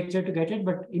it, conjecture to get it,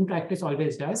 but in practice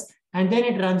always does. And then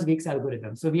it runs Weeks'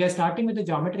 algorithm. So we are starting with the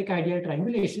geometric ideal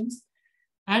triangulations.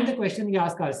 And the question we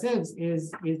ask ourselves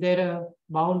is there a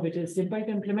bound which is simple to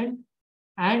implement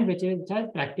and which has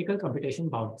practical computation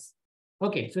bounds?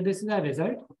 Okay, so this is our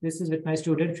result. This is with my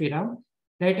student Sriram.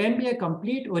 Let M be a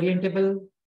complete orientable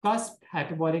cusp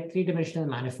hyperbolic three-dimensional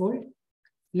manifold.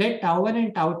 Let tau1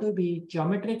 and tau2 be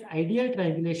geometric ideal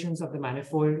triangulations of the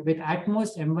manifold with at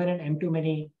most M1 and M2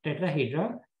 many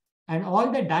tetrahedra. And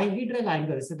all the dihedral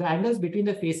angles, so the angles between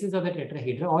the faces of the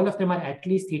tetrahedra, all of them are at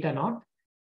least theta naught.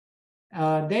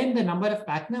 Then the number of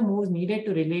Pachner moves needed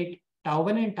to relate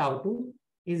tau1 and tau2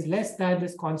 is less than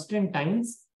this constant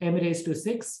times m raised to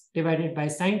 6 divided by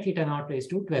sine theta naught raised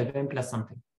to 12m plus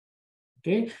something.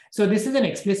 Okay, so this is an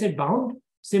explicit bound,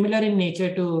 similar in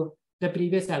nature to the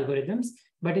previous algorithms.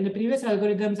 But in the previous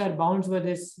algorithms, our bounds were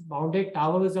this bounded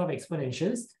towers of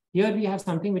exponentials. Here we have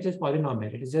something which is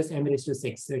polynomial. It is just m raised to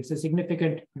 6. So it's a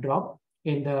significant drop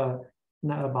in the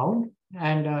bound.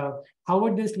 And how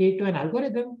would this lead to an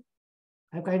algorithm?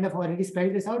 I've kind of already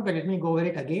spelled this out, but let me go over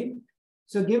it again.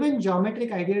 So given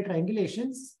geometric ideal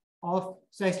triangulations of,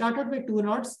 so I start out with two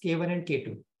knots, K1 and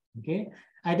K2. Okay.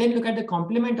 I then look at the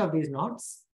complement of these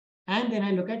knots, and then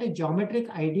I look at a geometric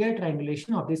ideal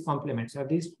triangulation of these complements, of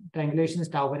these triangulations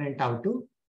tau1 and tau2.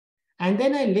 And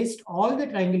then I list all the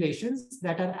triangulations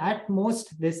that are at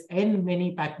most this n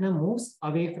many Pachner moves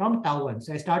away from tau1.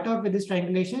 So I start out with this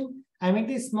triangulation. I make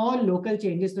these small local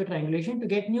changes to triangulation to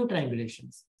get new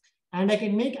triangulations. And I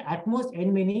can make at most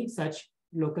n many such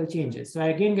local changes. So I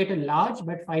again get a large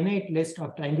but finite list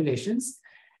of triangulations.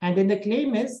 And then the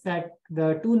claim is that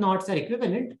the two knots are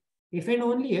equivalent if and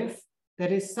only if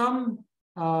there is some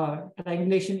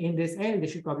triangulation in this L.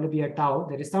 This should probably be a tau.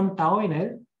 There is some tau in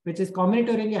L, which is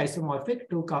combinatorially isomorphic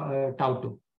to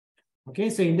tau2. Okay,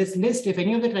 so in this list, if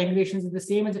any of the triangulations is the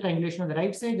same as the triangulation on the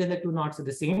right side, then the two knots are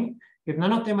the same. If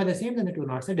none of them are the same, then the two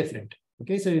knots are different.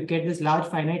 Okay, so you get this large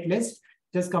finite list.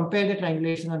 Just compare the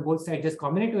triangulation on both sides just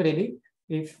combinatorially.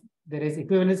 If there is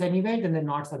equivalence anywhere, then the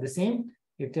knots are the same.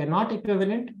 If they're not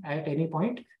equivalent at any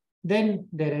point, then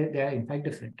they are in fact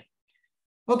different.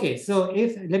 Okay, so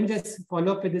let me just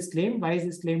follow up with this claim. Why is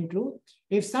this claim true?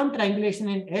 If some triangulation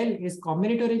in L is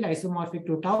combinatorially isomorphic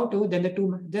to tau2,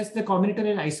 then just the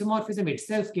combinatorial isomorphism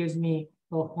itself gives me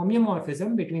a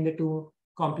homeomorphism between the two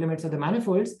complements of the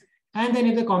manifolds. And then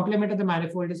if the complement of the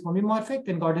manifold is homeomorphic,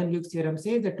 then Gordon-Luke's theorem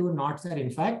says the two knots are in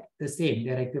fact the same,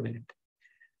 they are equivalent.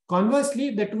 Conversely,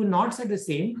 if the two knots are the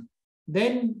same,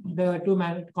 then the two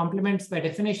complements by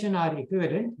definition are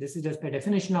equivalent. This is just by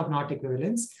definition of knot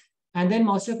equivalence. And then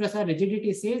Mosto-Prasad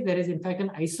rigidity says there is in fact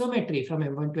an isometry from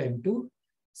M1 to M2.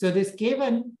 So this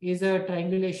K1 is a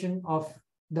triangulation of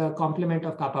the complement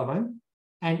of kappa 1,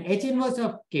 and H inverse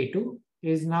of K2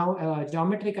 is now a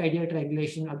geometric ideal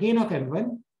triangulation again of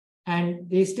M1, and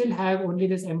they still have only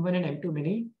this M1 and M2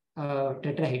 many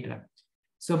tetrahedra.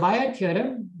 So by our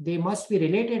theorem, they must be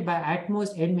related by at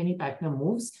most n many Pachner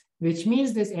moves, which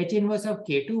means this H inverse of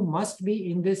K2 must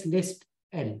be in this list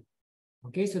L.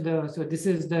 Okay, so this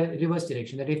is the reverse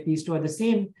direction, that if these two are the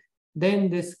same, then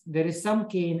there is some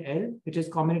K in L, which is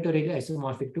combinatorially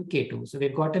isomorphic to K2. So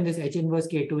we've gotten this H inverse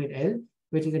K2 in L,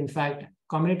 which is in fact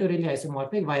combinatorially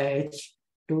isomorphic via H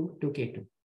to K2.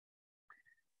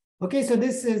 Okay, so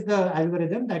this is the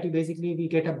algorithm that we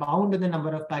get a bound on the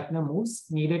number of Pachner moves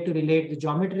needed to relate the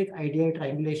geometric ideal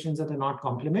triangulations of the knot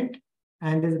complement.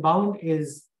 And this bound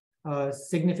is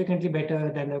significantly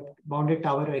better than the bounded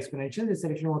tower or exponential. It's a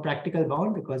little more practical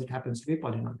bound because it happens to be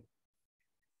polynomial.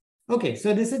 Okay,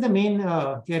 so this is the main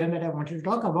theorem that I wanted to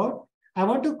talk about. I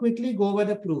want to quickly go over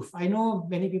the proof. I know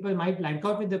many people might blank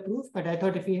out with the proof, but I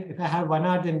thought if I have 1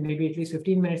 hour, then maybe at least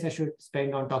 15 minutes I should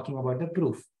spend on talking about the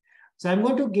proof. So I'm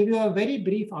going to give you a very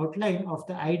brief outline of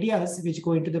the ideas which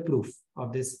go into the proof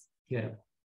of this theorem.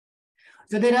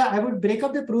 So I would break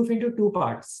up the proof into 2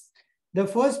 parts. The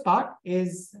first part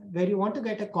is where you want to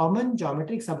get a common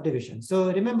geometric subdivision.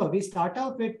 So remember, we start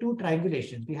out with 2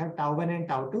 triangulations. We have tau 1 and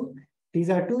tau 2. These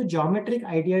are 2 geometric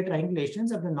ideal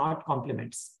triangulations of the knot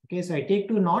complements. Okay, so I take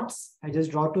 2 knots, I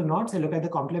just draw 2 knots, I look at the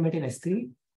complement in S3,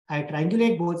 I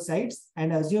triangulate both sides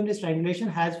and assume this triangulation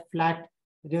has flat,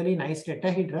 really nice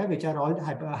tetrahedra, which are all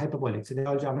hyperbolic. So they're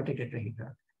all geometric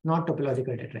tetrahedra, not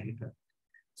topological tetrahedra.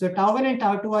 So tau 1 and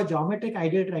tau 2 are geometric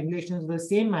ideal triangulations of the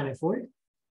same manifold,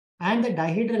 and the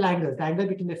dihedral angle, the angle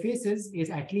between the faces, is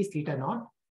at least theta naught.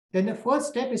 Then the first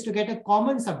step is to get a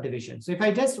common subdivision. So if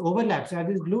I just overlap, so I have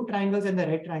these blue triangles and the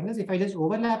red triangles, if I just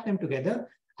overlap them together,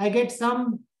 I get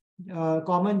some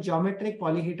common geometric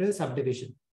polyhedral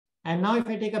subdivision. And now if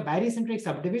I take a barycentric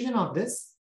subdivision of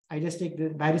this, I just take the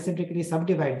barycentrically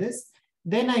subdivide this,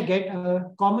 then I get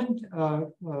a common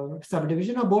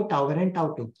subdivision of both tau 1 and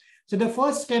tau 2. So the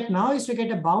first step now is to get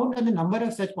a bound on the number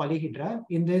of such polyhedra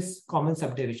in this common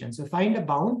subdivision. So find a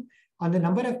bound on the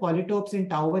number of polytopes in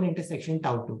tau 1 intersection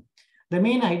tau 2. The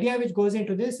main idea which goes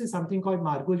into this is something called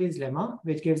Margulies lemma,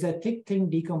 which gives a thick-thin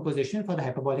decomposition for the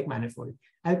hyperbolic manifold.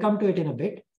 I'll come to it in a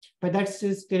bit, but that's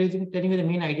just telling you the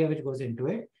main idea which goes into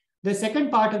it. The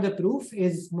second part of the proof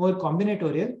is more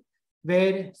combinatorial,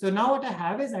 where, so now what I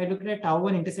have is I looked at tau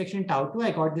 1 intersection tau 2,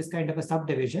 I got this kind of a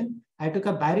subdivision. I took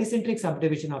a barycentric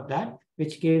subdivision of that,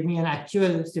 which gave me an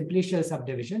actual simplicial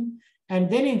subdivision. And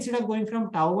then instead of going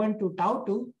from tau 1 to tau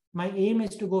 2, my aim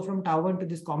is to go from tau 1 to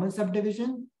this common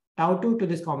subdivision, tau 2 to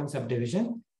this common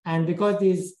subdivision. And because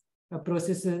these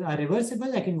processes are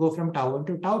reversible, I can go from tau 1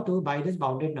 to tau 2 by this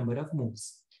bounded number of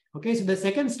moves. Okay, so the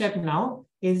second step now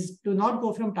is to not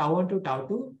go from tau 1 to tau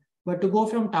 2, but to go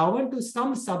from tau 1 to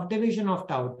some subdivision of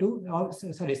tau 2, or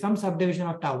sorry, some subdivision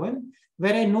of tau 1,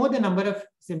 where I know the number of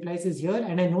simplices here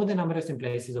and I know the number of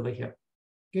simplices over here.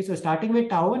 Okay, so starting with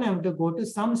tau 1, I have to go to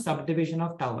some subdivision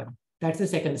of tau 1. That's the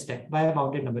second step by a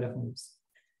bounded number of moves.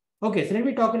 Okay, so let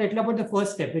me talk a little about the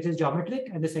first step, which is geometric,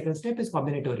 and the second step is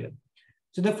combinatorial.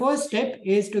 So the first step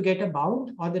is to get a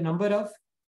bound on the number of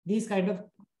these kind of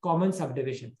common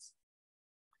subdivisions.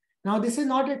 Now, this is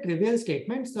not a trivial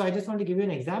statement, so I just want to give you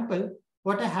an example.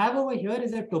 What I have over here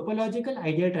is a topological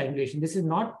ideal triangulation. This is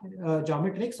not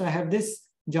geometric, so I have this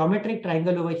geometric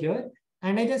triangle over here,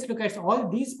 and I just look at all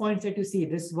these points that you see,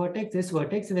 this vertex,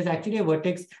 and there's actually a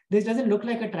vertex. This doesn't look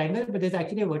like a triangle, but there's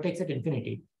actually a vertex at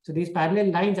infinity. So these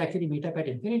parallel lines actually meet up at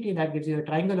infinity, and that gives you a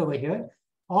triangle over here.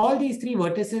 All these 3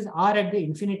 vertices are at the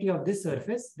infinity of this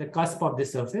surface, the cusp of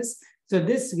this surface. So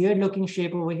this weird looking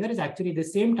shape over here is actually the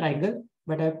same triangle,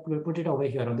 but I put it over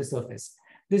here on the surface.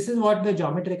 This is what the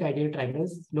geometric ideal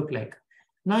triangles look like.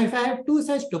 Now, if I have 2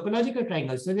 such topological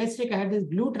triangles, so let's take, I have this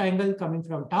blue triangle coming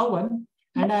from tau 1,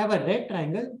 and I have a red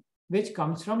triangle which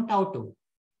comes from tau 2.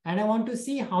 And I want to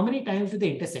see how many times do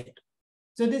they intersect.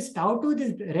 So this tau 2,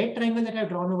 this red triangle that I've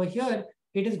drawn over here,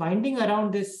 it is winding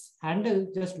around this handle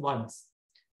just once.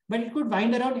 But it could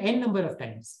wind around n number of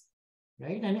times,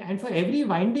 right? And for every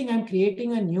winding, I'm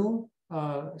creating a new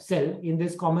cell in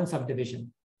this common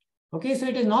subdivision. Okay, so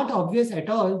it is not obvious at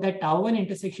all that tau 1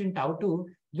 intersection tau 2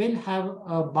 will have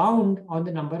a bound on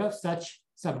the number of such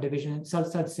subdivisions,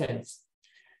 such cells.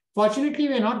 Fortunately,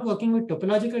 we are not working with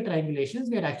topological triangulations.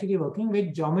 We are actually working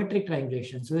with geometric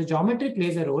triangulation. So the geometry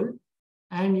plays a role.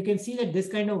 And you can see that this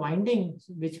kind of winding,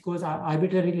 which goes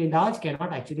arbitrarily large,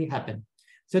 cannot actually happen.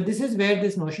 So this is where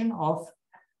this notion of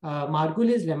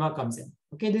Margulies lemma comes in.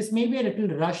 Okay, this may be a little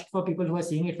rushed for people who are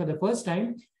seeing it for the first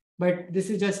time, but this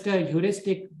is just a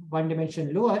heuristic 1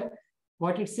 dimension lower.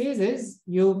 What it says is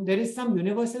there is some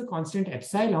universal constant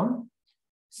epsilon,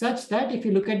 such that if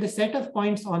you look at the set of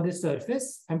points on this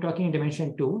surface, I'm talking in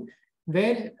dimension 2,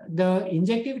 where the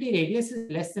injectivity radius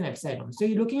is less than epsilon. So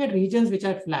you're looking at regions which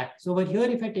are flat. So over here,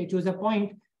 if I choose a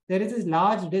point, there is this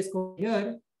large disk over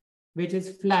here, which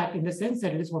is flat in the sense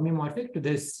that it is homomorphic to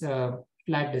this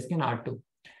flat disk in R2.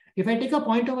 If I take a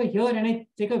point over here and I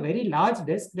take a very large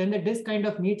disk, then the disk kind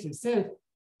of meets itself,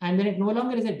 and then it no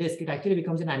longer is a disk, it actually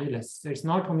becomes an annulus. So it's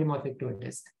not homomorphic to a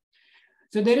disk.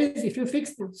 So there is,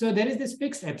 there is this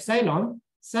fixed epsilon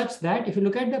such that if you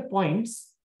look at the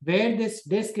points where this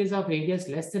disk is of radius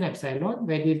less than epsilon,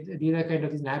 where these are kind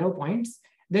of these narrow points,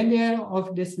 then they are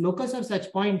of this locus of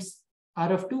such points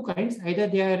are of two kinds. Either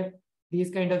they are these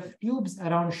kind of tubes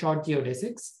around short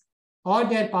geodesics, or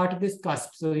they are part of this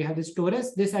cusp. So you have this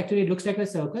torus. This actually looks like a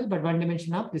circle, but one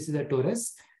dimension up, this is a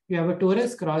torus. You have a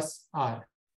torus cross R.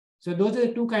 So those are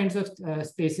the two kinds of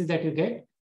spaces that you get,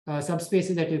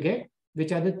 subspaces that you get,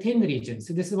 which are the thin regions.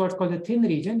 So this is what's called the thin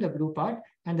region, the blue part,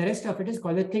 and the rest of it is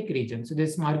called the thick region. So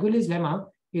this Margulis lemma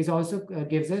is also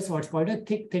gives us what's called a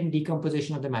thick-thin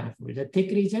decomposition of the manifold. The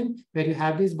thick region where you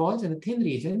have these balls, and the thin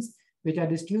regions, which are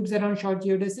these tubes around short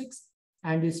geodesics,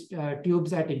 and these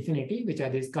tubes at infinity, which are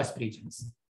these cusp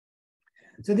regions.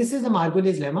 So this is the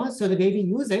Margulis lemma. So the way we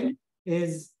use it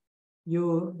is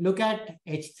you look at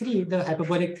H3, the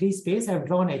hyperbolic 3 space. I've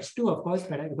drawn H2, of course,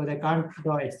 because I can't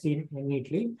draw H3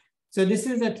 neatly. So this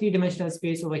is a three-dimensional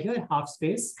space over here, half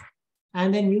space.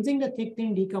 And then using the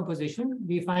thick-thin decomposition,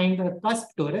 we find a cusp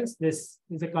torus. This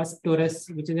is a cusp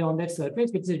torus, which is on that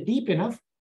surface, which is deep enough,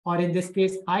 or in this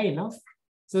case, high enough,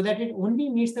 so that it only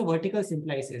meets the vertical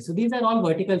simplices. So these are all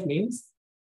vertical planes.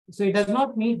 So it does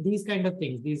not meet these kind of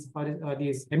things. These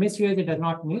hemispheres, it does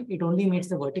not meet. It only meets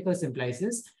the vertical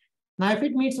simplices. Now, if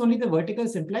it meets only the vertical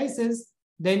simplices,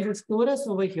 then this torus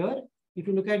over here, if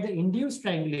you look at the induced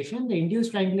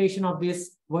triangulation of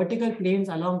these vertical planes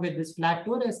along with this flat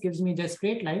torus gives me just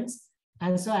straight lines.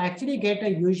 And so I actually get a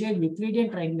usual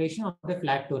Euclidean triangulation of the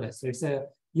flat torus. So it's a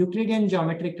Euclidean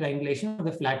geometric triangulation of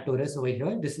the flat torus over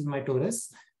here. This is my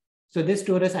torus. So this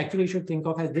torus actually you should think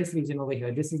of as this region over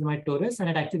here. This is my torus, and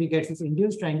it actually gets this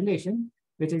induced triangulation,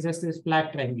 which is just this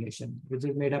flat triangulation, which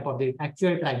is made up of the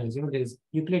actual triangles, these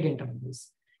Euclidean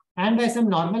triangles. And by some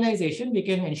normalization, we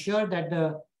can ensure that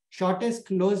the shortest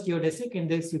closed geodesic in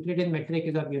this Euclidean metric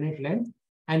is of unit length,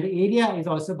 and the area is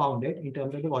also bounded in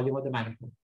terms of the volume of the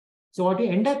manifold. So what we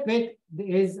end up with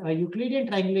is a Euclidean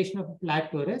triangulation of a flat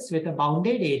torus with a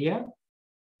bounded area.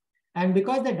 And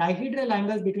because the dihedral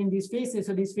angles between these faces,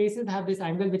 so these faces have this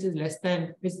angle which is less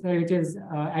than, which is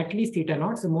at least theta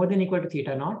naught, so more than equal to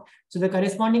theta naught. So the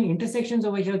corresponding intersections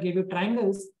over here give you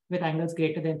triangles with angles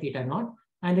greater than theta naught.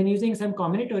 And then using some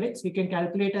combinatorics, we can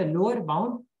calculate a lower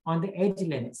bound on the edge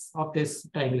lengths of this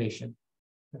triangulation.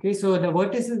 Okay, so the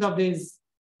vertices of this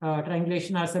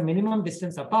triangulation are some minimum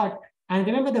distance apart. And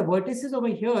remember, the vertices over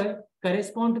here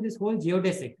correspond to this whole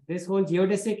geodesic. This whole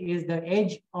geodesic is the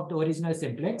edge of the original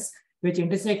simplex, which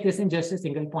intersect this in just a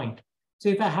single point. So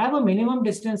if I have a minimum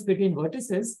distance between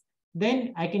vertices,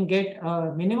 then I can get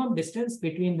a minimum distance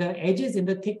between the edges in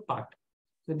the thick part.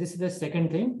 So this is the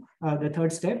second thing, the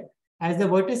third step. As the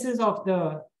vertices of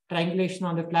the triangulation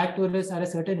on the flat torus are a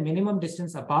certain minimum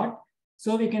distance apart,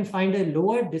 so we can find a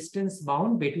lower distance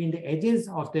bound between the edges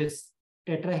of this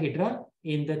tetrahedra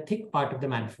in the thick part of the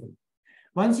manifold.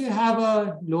 Once you have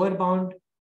a lower bound,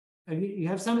 you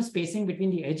have some spacing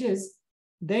between the edges,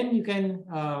 then you can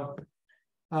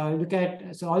look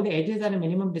at, so all the edges are a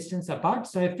minimum distance apart.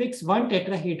 So I fix one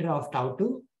tetrahedra of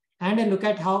tau2, and I look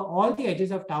at how all the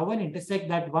edges of tau1 intersect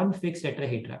that one fixed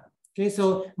tetrahedra. Okay,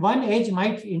 so one edge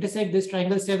might intersect this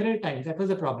triangle several times. That was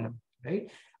the problem,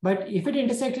 right? But if it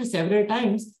intersected several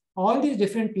times, all these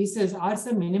different pieces are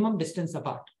some minimum distance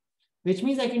apart, which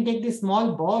means I can take these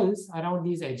small balls around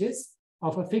these edges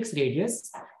of a fixed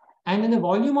radius, and then the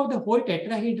volume of the whole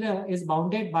tetrahedra is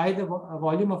bounded by the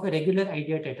volume of a regular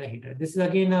ideal tetrahedra. This is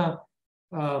again a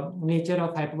nature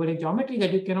of hyperbolic geometry,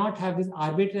 that you cannot have this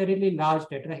arbitrarily large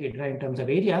tetrahedra in terms of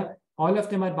area. All of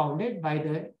them are bounded by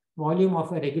the volume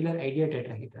of a regular ideal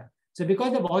tetrahedra. So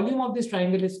because the volume of this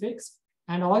triangle is fixed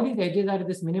and all these edges are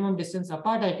this minimum distance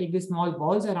apart, I take these small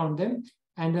balls around them,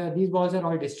 and these balls are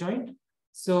all disjoint.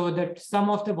 So that sum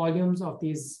of the volumes of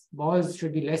these balls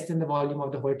should be less than the volume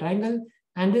of the whole triangle.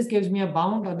 And this gives me a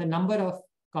bound on the number of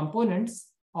components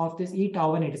of this E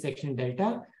tau1 intersection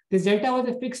delta. This delta was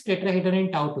a fixed tetrahedron in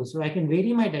tau2. So I can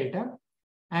vary my delta,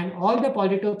 and all the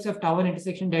polytopes of tau1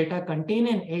 intersection delta contain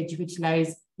an edge which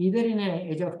lies either in an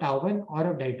edge of tau1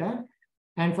 or of delta.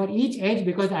 And for each edge,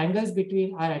 because the angles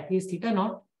between are at least theta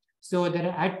naught, so there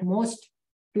are at most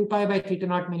 2 pi by theta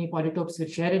naught many polytopes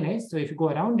which share an edge. So if you go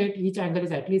around it, each angle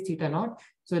is at least theta naught.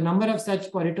 So the number of such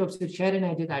polytopes which share an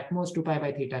edge is at most 2 pi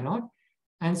by theta naught.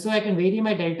 And so I can vary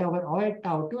my delta over all at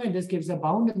tau2, and this gives a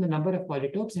bound on the number of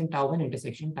polytopes in tau1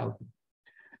 intersection tau2.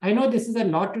 I know this is a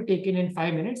lot to take in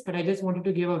 5 minutes, but I just wanted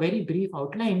to give a very brief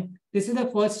outline. This is the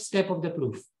first step of the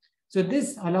proof. So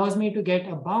this allows me to get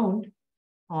a bound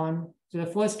on, so the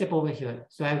first step over here.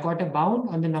 So I've got a bound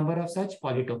on the number of such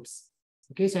polytopes.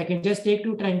 Okay, so I can just take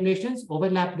two triangulations,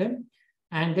 overlap them,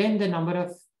 and then the number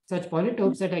of such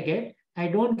polytopes that I get, I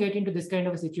don't get into this kind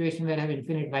of a situation where I have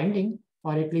infinite binding,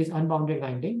 or at least unbounded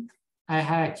binding. I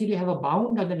actually have a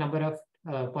bound on the number of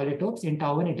polytopes in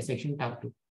tau1 intersection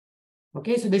tau2.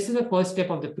 Okay, so this is the first step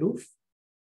of the proof.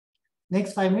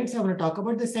 next 5 minutes, I want to talk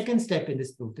about the second step in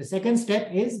this proof. The second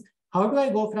step is how do I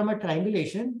go from a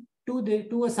triangulation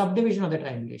to a subdivision of the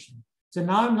triangulation. So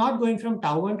now I'm not going from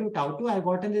tau 1 to tau 2. I've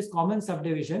gotten this common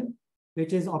subdivision,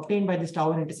 which is obtained by this tau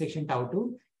 1 intersection tau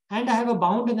 2. And I have a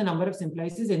bound in the number of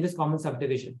simplices in this common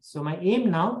subdivision. So my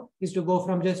aim now is to go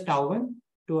from just tau 1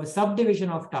 to a subdivision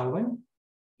of tau 1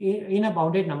 in a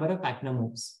bounded number of Pachner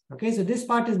moves. Okay, so this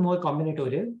part is more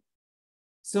combinatorial.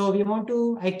 So we want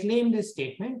to, I claim this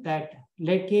statement that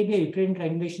let K be a Euclidean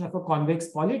triangulation of a convex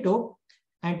polytope,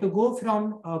 and to go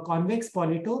from a convex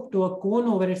polytope to a cone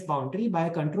over its boundary by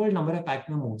a controlled number of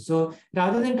Pachner moves. So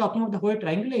rather than talking about the whole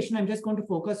triangulation, I'm just going to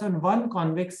focus on one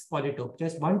convex polytope,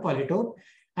 just one polytope.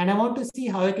 And I want to see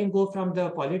how I can go from the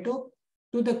polytope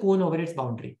to the cone over its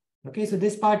boundary. Okay, so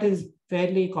this part is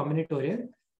fairly combinatorial.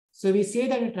 So we say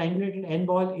that a triangulated N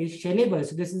ball is shellable.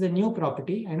 So this is a new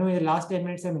property. I know in the last 10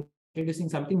 minutes I'm introducing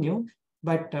something new,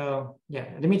 but yeah,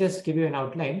 let me just give you an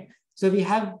outline. So we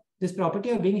have this property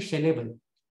of being shellable.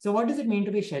 So what does it mean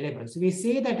to be shellable? So we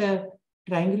say that a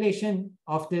triangulation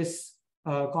of this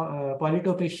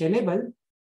polytope is shellable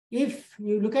if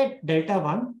you look at delta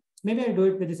 1. Maybe I'll do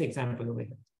it with this example over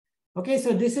here. Okay,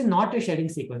 so this is not a Schelling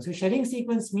sequence. So Schelling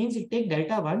sequence means you take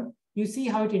delta 1, you see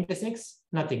how it intersects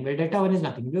nothing. Well, delta 1 is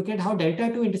nothing. Look at how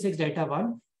delta 2 intersects delta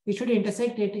 1. It should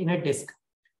intersect it in a disk.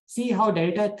 See how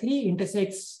delta 3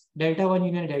 intersects delta 1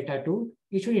 union delta 2.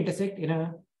 It should intersect in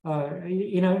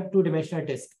a two-dimensional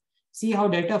disk. See how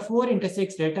delta 4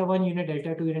 intersects delta 1 union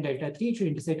delta 2 union delta 3. It should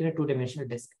intersect in a two-dimensional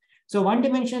disk. So one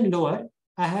dimension lower,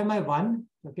 I have my 1.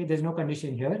 Okay, there's no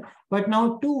condition here. But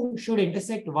now 2 should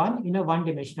intersect 1 in a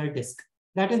one-dimensional disk.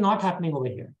 That is not happening over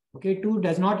here. Okay, 2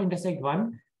 does not intersect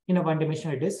 1 in a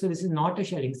one-dimensional disk. So this is not a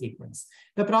Schelling sequence.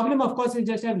 The problem, of course, is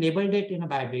just I've labeled it in a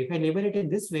bad way. If I label it in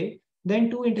this way, then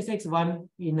 2 intersects 1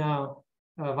 in a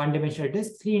one-dimensional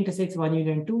disk. 3 intersects 1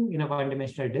 union 2 in a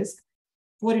one-dimensional disk.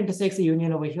 4 intersects a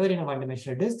union over here in a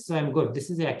one-dimensional disk. So I'm good.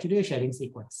 This is actually a Schelling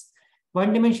sequence.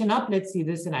 One dimension up, let's see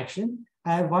this in action.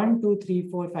 I have 1, 2, 3,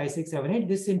 4, 5, 6, 7, 8.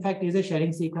 This, in fact, is a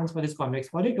Schelling sequence for this convex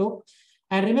polytope.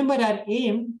 And remember, our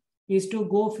aim is to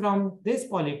go from this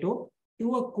polytope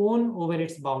to a cone over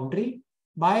its boundary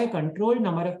by a controlled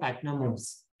number of Pachner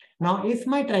moves. Now, if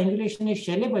my triangulation is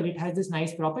shellable, it has this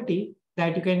nice property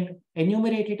that you can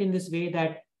enumerate it in this way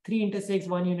that 3 intersects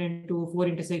 1 union 2, 4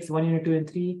 intersects 1 union 2 and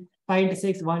 3, 5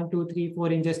 intersects 1, 2, 3,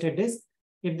 4 in just a disk.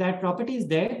 If that property is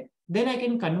there, then I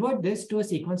can convert this to a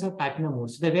sequence of Pachner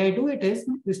moves. So the way I do it is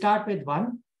you start with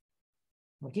 1,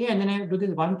 okay, and then I do this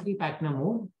 1, 3 Pachner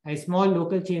move, a small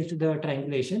local change to the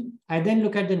triangulation. I then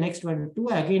look at the next one, 2,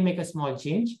 I again make a small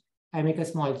change. I make a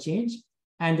small change.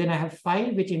 And then I have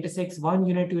 5, which intersects 1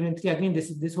 union 2 union 3. Again,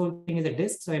 this whole thing is a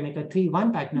disk. So I make a 3,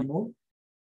 1 Pachner move.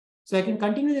 So I can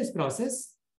continue this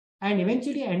process and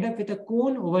eventually end up with a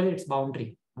cone over its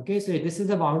boundary. Okay, so this is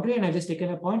the boundary and I've just taken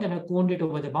a point and I've coned it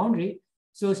over the boundary.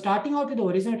 So starting out with the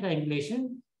original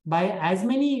triangulation, by as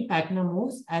many Pachner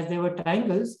moves as there were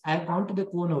triangles, I have gone to the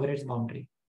cone over its boundary.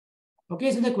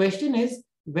 Okay, so the question is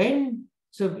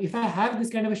so if I have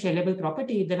this kind of a shellable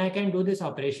property, then I can do this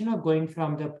operation of going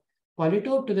from the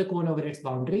polytope to the cone over its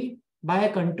boundary by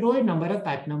a controlled number of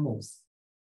Pachner moves.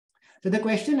 So the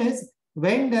question is,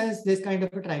 when does this kind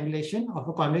of a triangulation of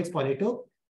a convex polytope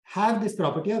have this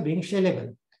property of being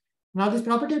shellable? Now, this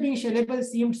property of being shellable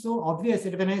seemed so obvious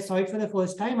that when I saw it for the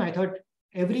first time, I thought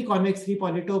every convex free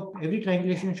polytope, every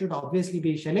triangulation should obviously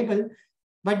be shellable.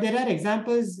 But there are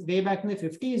examples way back in the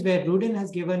 50s where Rudin has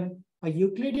given a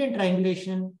Euclidean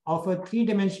triangulation of a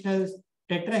three-dimensional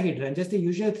tetrahedron, just the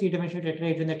usual three-dimensional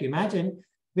tetrahedron that you imagine,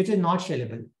 which is not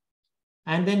shellable.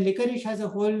 And then Licorice has a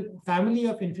whole family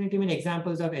of infinity-many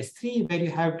examples of S3 where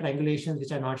you have triangulations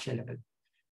which are not shellable.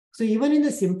 So even in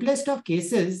the simplest of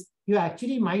cases, you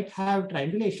actually might have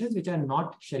triangulations which are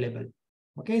not shellable.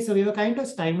 Okay, so we were kind of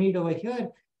stymied over here.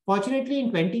 Fortunately, in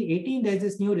 2018, there's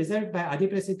this new result by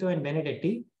Adiprasito and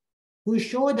Benedetti, who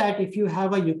show that if you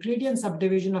have a Euclidean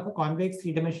subdivision of a convex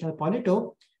three-dimensional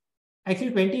polytope, actually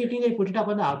 2018, they put it up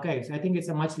on the archives. I think it's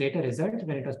a much later result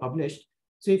when it was published.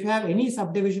 So if you have any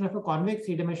subdivision of a convex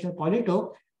three-dimensional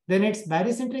polytope, then its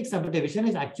barycentric subdivision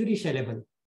is actually shellable.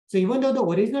 So even though the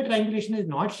original triangulation is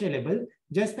not shellable,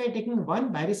 just by taking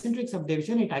one barycentric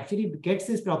subdivision, it actually gets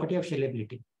this property of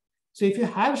shellability. So if you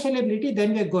have shellability,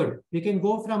 then we're good. We can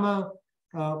go from a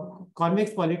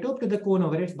convex polytope to the cone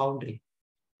over its boundary.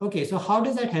 Okay, so how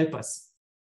does that help us?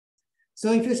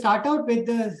 So if you start out with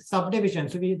the subdivision,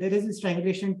 so there is this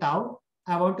triangulation tau.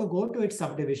 I want to go to its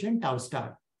subdivision tau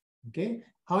star. Okay,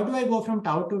 how do I go from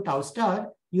tau to tau star?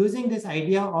 Using this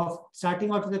idea of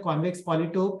starting out with a convex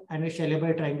polytope and a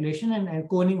shellable triangulation and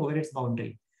coning over its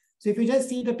boundary. So if you just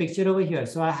see the picture over here,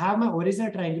 so I have my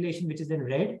original triangulation, which is in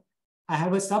red. I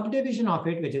have a subdivision of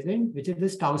it, which is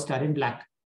this tau star in black.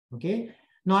 Okay.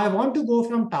 Now I want to go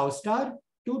from tau star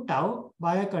to tau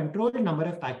by a controlled number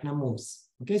of Pachner moves.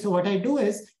 Okay. So what I do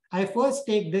is I first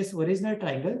take this original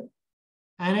triangle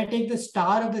and I take the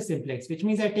star of the simplex, which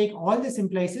means I take all the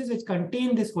simplices which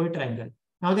contain this whole triangle.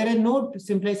 Now there are no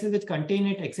simplices which contain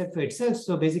it except for itself.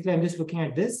 So basically I'm just looking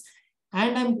at this,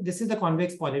 and this is the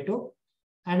convex polytope.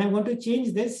 And I'm going to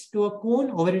change this to a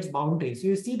cone over its boundary. So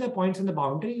you see the points on the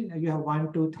boundary. You have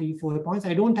 1, 2, 3, 4 points.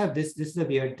 I don't have this. This is a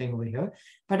weird thing over here.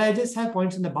 But I just have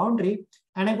points on the boundary,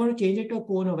 and I'm going to change it to a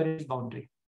cone over its boundary.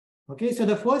 Okay, so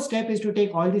the first step is to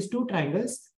take all these two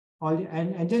triangles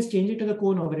and just change it to the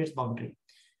cone over its boundary.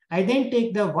 I then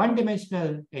take the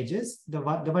one-dimensional edges, the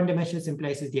one-dimensional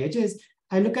simplices the edges.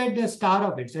 I look at the star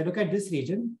of it. So I look at this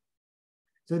region.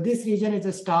 So this region is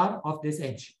a star of this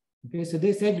edge. Okay, so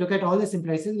this edge, look at all the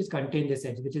simplices which contain this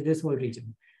edge, which is this whole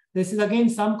region. This is again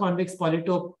some convex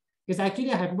polytope. It's actually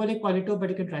a hyperbolic polytope,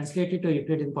 but you can translate it to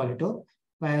Euclidean polytope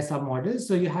via some models.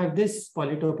 So you have this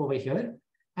polytope over here,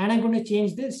 and I'm going to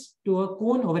change this to a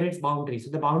cone over its boundary.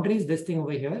 So the boundary is this thing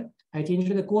over here. I change it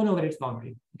to the cone over its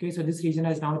boundary. Okay, so this region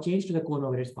has now changed to the cone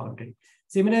over its boundary.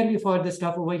 Similarly, for the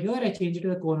stuff over here, I change it to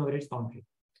the cone over its boundary.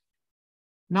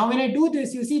 Now, when I do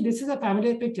this, you see, this is a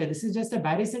familiar picture. This is just a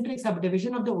barycentric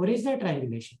subdivision of the original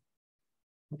triangulation.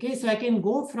 Okay, so I can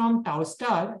go from tau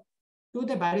star to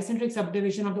the barycentric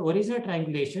subdivision of the original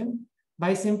triangulation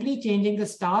by simply changing the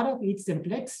star of each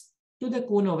simplex to the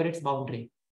cone over its boundary.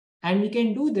 And we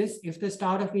can do this if the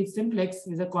star of each simplex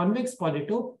is a convex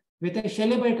polytope with a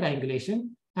shellable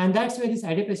triangulation. And that's where this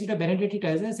Adiprocito Benedetti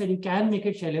tells us that you can make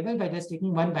it shellable by just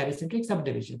taking one barycentric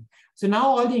subdivision. So now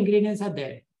all the ingredients are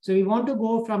there. So we want to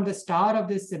go from the star of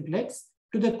this simplex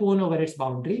to the cone over its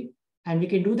boundary. And we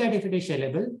can do that if it is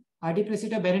shellable.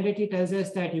 Adiprocito Benedetti tells us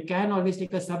that you can always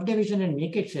take a subdivision and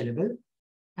make it shellable.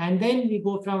 And then we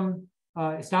go from,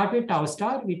 start with tau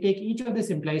star. We take each of the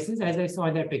simplices, as I saw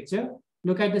in that picture,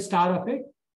 look at the star of it,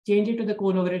 change it to the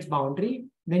cone over its boundary.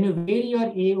 Then you vary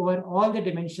your A over all the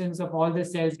dimensions of all the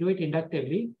cells, do it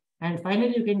inductively. And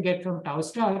finally, you can get from tau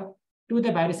star to the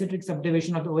barycentric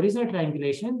subdivision of the original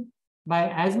triangulation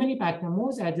by as many Pachner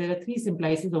moves as there are 3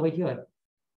 simplices over here.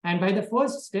 And by the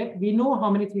first step, we know how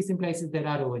many 3 simplices there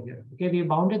are over here. Okay, we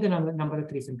bounded the number of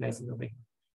 3 simplices over here.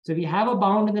 So we have a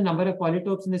bound in the number of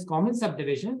polytopes in this common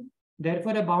subdivision,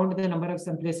 therefore a bound in the number of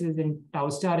simplices in tau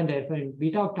star and therefore in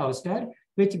beta of tau star,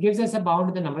 which gives us a bound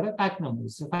in the number of Pachner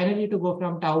moves. So finally, to go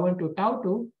from tau 1 to tau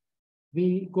 2,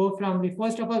 we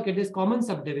first of all get this common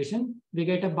subdivision. We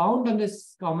get a bound on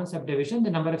this common subdivision, the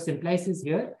number of simplices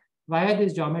here, via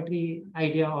this geometry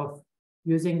idea of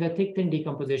using the thick-thin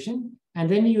decomposition. And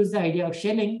then we use the idea of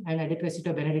shelling and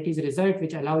Adiprocito Benedetti's result,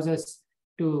 which allows us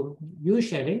to use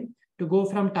shelling to go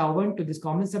from tau 1 to this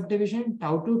common subdivision,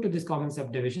 tau 2 to this common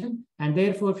subdivision, and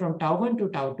therefore from tau 1 to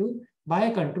tau 2 by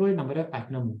a controlled number of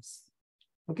Pachner moves.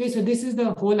 Okay, so this is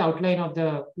the whole outline of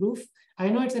the proof. I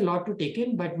know it's a lot to take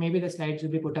in, but maybe the slides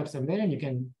will be put up somewhere and you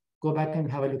can go back and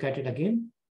have a look at it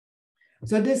again.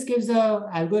 So this gives an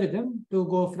algorithm to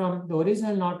go from the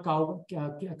original knot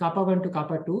kappa 1 to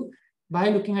kappa 2 by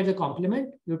looking at the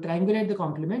complement. You triangulate the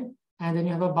complement, and then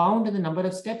you have a bound in the number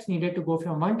of steps needed to go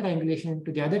from one triangulation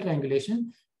to the other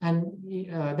triangulation. And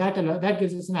that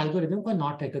gives us an algorithm for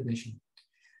knot recognition.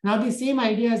 Now, the same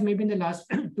ideas, maybe in the last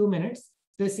 2 minutes,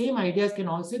 the same ideas can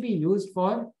also be used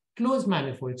for closed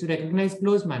manifolds, to recognize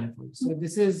closed manifolds. So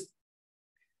this is,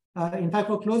 in fact,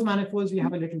 for closed manifolds, we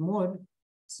have a little more.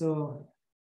 So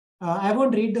I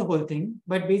won't read the whole thing,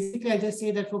 but basically I'll just say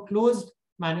that for closed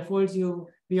manifolds,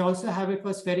 we also have it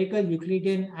for spherical,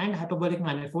 Euclidean, and hyperbolic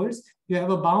manifolds. You have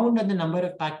a bound on the number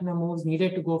of Pachner moves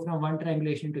needed to go from one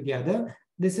triangulation to the other.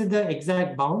 This is the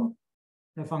exact bound,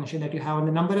 the function that you have on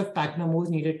the number of Pachner moves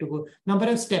needed to go, number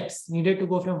of steps needed to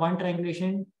go from one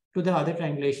triangulation to the other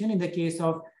triangulation in the case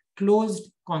of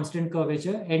closed constant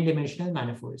curvature n-dimensional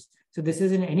manifolds. So this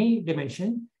is in any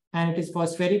dimension, and it is for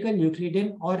spherical,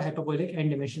 Euclidean, or hyperbolic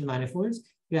n-dimensional manifolds.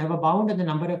 You have a bound on the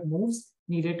number of moves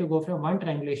needed to go from one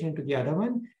triangulation to the other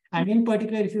one. And in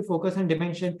particular, if you focus on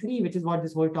dimension 3, which is what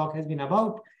this whole talk has been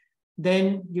about,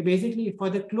 then you basically, for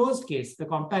the closed case, the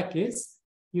compact case,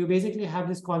 you basically have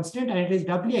this constant, and it is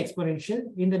doubly exponential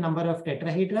in the number of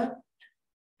tetrahedra.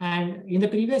 And in the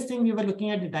previous thing, we were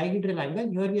looking at the dihedral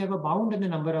angle. Here we have a bound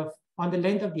on the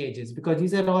length of the edges, because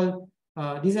these are all,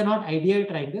 these are not ideal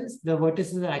triangles. The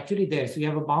vertices are actually there. So you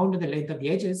have a bound on the length of the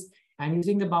edges, and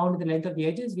using the bound on the length of the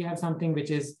edges, we have something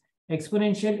which is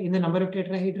exponential in the number of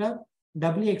tetrahedra,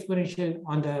 doubly exponential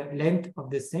on the length of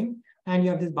this thing, and you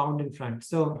have this bound in front.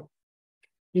 So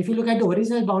If you look at the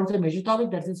original bounds of Mesotopic,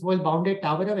 that's this whole bounded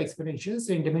tower of exponentials.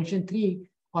 So in dimension 3,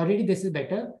 already this is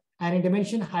better. And in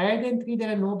dimension higher than 3,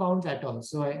 there are no bounds at all.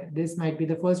 So this might be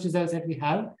the first results that we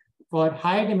have. For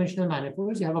higher dimensional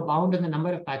manifolds, you have a bound on the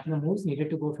number of Platinum moves needed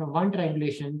to go from one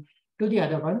triangulation to the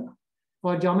other one.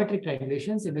 For geometric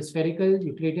triangulations in the spherical,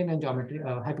 Euclidean, and geometric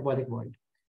hyperbolic world.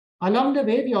 Along the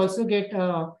way, we also get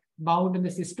a bound in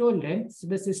the systole length. So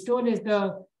the systole is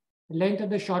the length of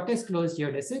the shortest closed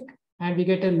geodesic, and we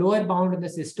get a lower bound in the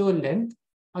systole length,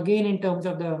 again in terms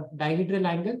of the dihedral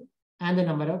angle and the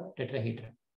number of tetrahedra.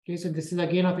 Okay, so this is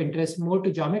again of interest more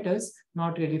to geometers,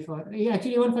 not really for,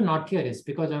 actually even for knot theorists,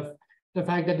 because of the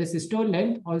fact that the systole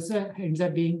length also ends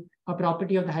up being a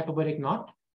property of the hyperbolic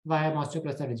knot via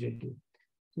Mostow-Klosser rigidity.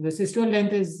 So the systole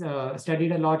length is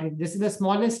studied a lot. This is the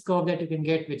smallest curve that you can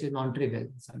get, which is non-trivial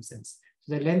in some sense.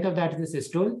 So the length of that is the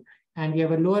systole, and we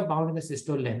have a lower bound in the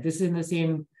systole length. This is in the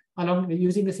same, along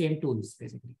using the same tools,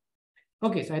 basically.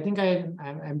 Okay, so I think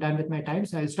I'm done with my time.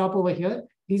 So I'll stop over here.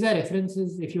 These are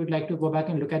references if you would like to go back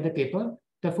and look at the paper.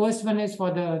 The first one is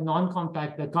for the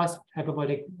non-compact, the cusp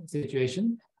hyperbolic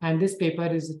situation. And this paper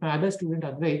is my other student,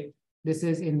 Advait. This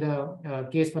is in the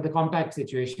case for the compact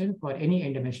situation for any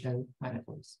n-dimensional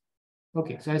manifolds.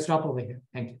 Okay, so I'll stop over here.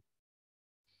 Thank you.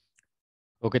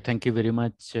 Okay, thank you very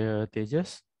much,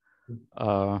 Tejas.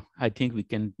 I think we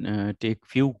can take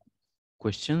few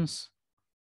questions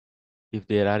if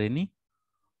there are any.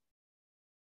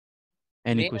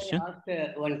 Any question? I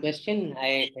ask one question.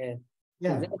 Is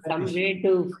there some Ramesh. way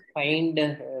to find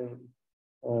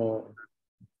the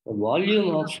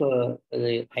volume of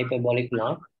the hyperbolic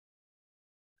knot?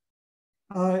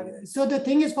 So the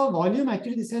thing is, for volume,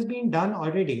 actually, this has been done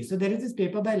already. So there is this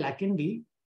paper by Lackenby,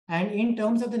 and in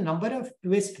terms of the number of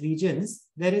twist regions,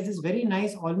 there is this very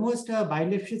nice, almost a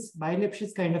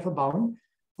bi-Lipschitz kind of a bound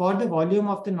for the volume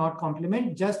of the knot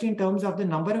complement, just in terms of the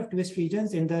number of twist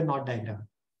regions in the knot diagram.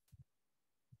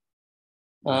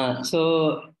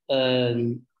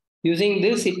 Using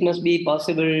this, it must be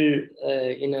possible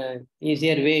in an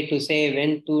easier way to say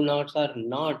when two knots are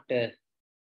not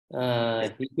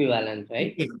equivalent,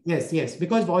 right? Yes,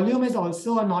 because volume is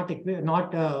also a not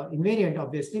invariant,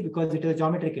 obviously, because it is a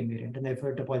geometric invariant and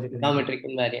therefore topological. Geometric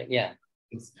invariant, yeah.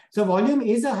 Yes. So volume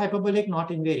is a hyperbolic not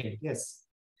invariant, yes.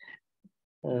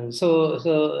 How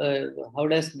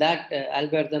does that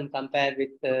algorithm compare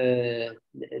with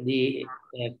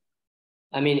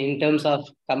in terms of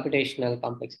computational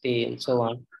complexity and so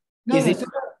on?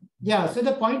 So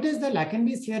the point is the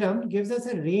Lackenby's theorem gives us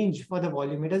a range for the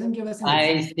volume. It doesn't give us an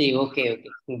I see. Okay.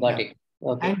 Got it.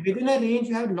 Okay. And within a range,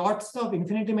 you have lots of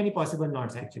infinitely many possible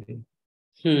knots, actually.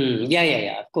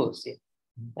 Yeah. Of course. Yeah.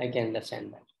 I can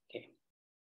understand that. Okay.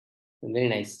 Very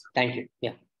nice. Thank you.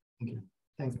 Yeah. Thank you.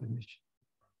 Thanks, Manish.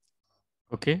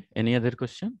 Okay. Any other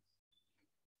question?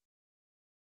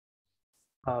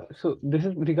 So this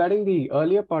is regarding the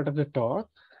earlier part of the talk.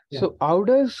 Yeah. So how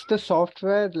does the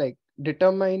software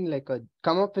determine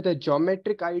come up with a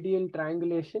geometric ideal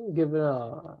triangulation given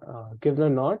a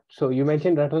knot? So you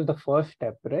mentioned that was the first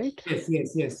step, right?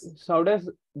 Yes. So how does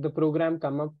the program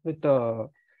come up with a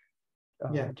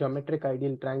geometric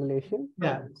ideal triangulation?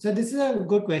 Yeah, so this is a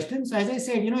good question. So as I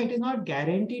said, it is not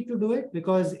guaranteed to do it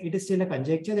because it is still a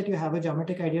conjecture that you have a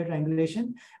geometric ideal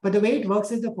triangulation. But the way it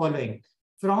works is the following.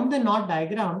 From the knot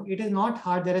diagram, it is not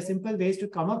hard. There are simple ways to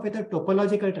come up with a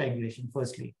topological triangulation,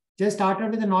 firstly. Just start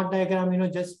out with the knot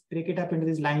diagram, just break it up into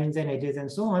these lines and edges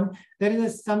and so on. There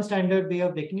is some standard way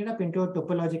of breaking it up into a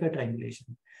topological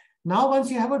triangulation. Now,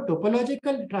 once you have a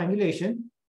topological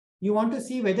triangulation, you want to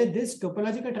see whether this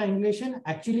topological triangulation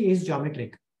actually is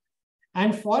geometric.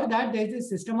 And for that, there is a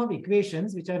system of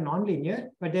equations which are nonlinear,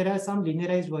 but there are some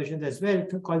linearized versions as well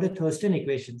called the Thurston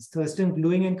equations, Thurston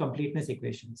gluing and completeness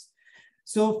equations.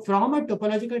 So from a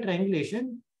topological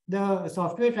triangulation, the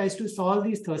software tries to solve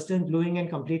these Thurston gluing and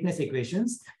completeness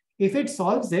equations. If it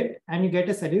solves it and you get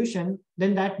a solution,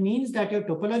 then that means that your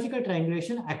topological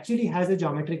triangulation actually has a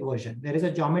geometric version. There is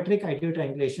a geometric ideal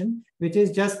triangulation, which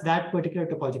is just that particular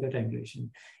topological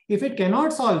triangulation. If it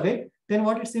cannot solve it, then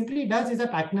what it simply does is a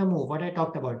Packner move, what I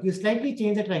talked about. You slightly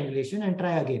change the triangulation and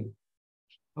try again.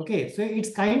 Okay, so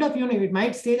it's kind of, it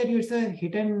might say that it's a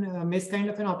hit and miss kind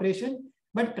of an operation,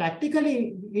 but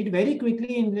practically, it very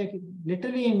quickly,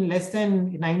 literally in less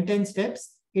than 9-10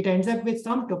 steps, it ends up with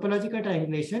some topological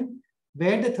triangulation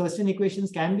where the Thurston equations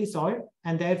can be solved,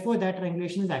 and therefore that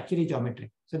triangulation is actually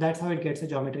geometric. So that's how it gets a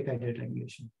geometric ideal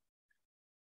triangulation.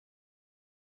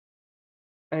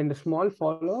 And a small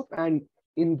follow-up, and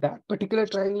in that particular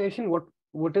triangulation,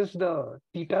 what is the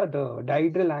theta, the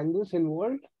dihedral angles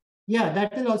involved? Yeah,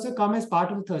 that will also come as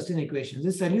part of the Thurston equations.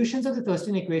 The solutions of the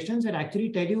Thurston equations will actually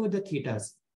tell you the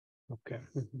thetas. Okay.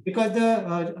 Because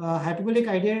the hyperbolic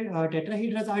ideal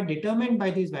tetrahedras are determined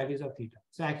by these values of theta.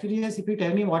 So actually, yes, if you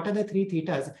tell me what are the 3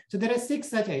 thetas, so there are 6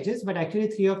 such edges, but actually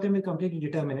 3 of them is completely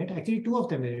determinate. Actually, 2 of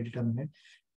them are determinate.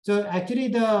 So actually,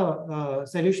 the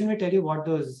solution will tell you what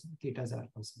those thetas are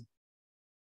also.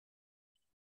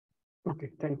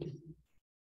 Okay, thank you.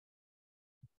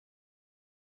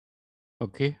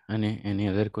 Okay, any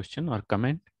other question or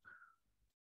comment?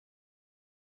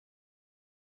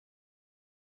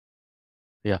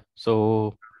 Yeah,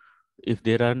 so if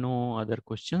there are no other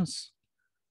questions,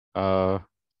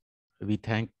 we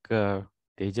thank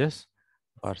Tejas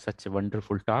for such a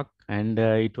wonderful talk, and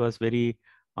it was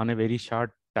on a very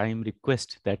short time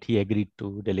request that he agreed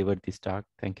to deliver this talk.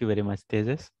 Thank you very much,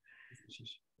 Tejas.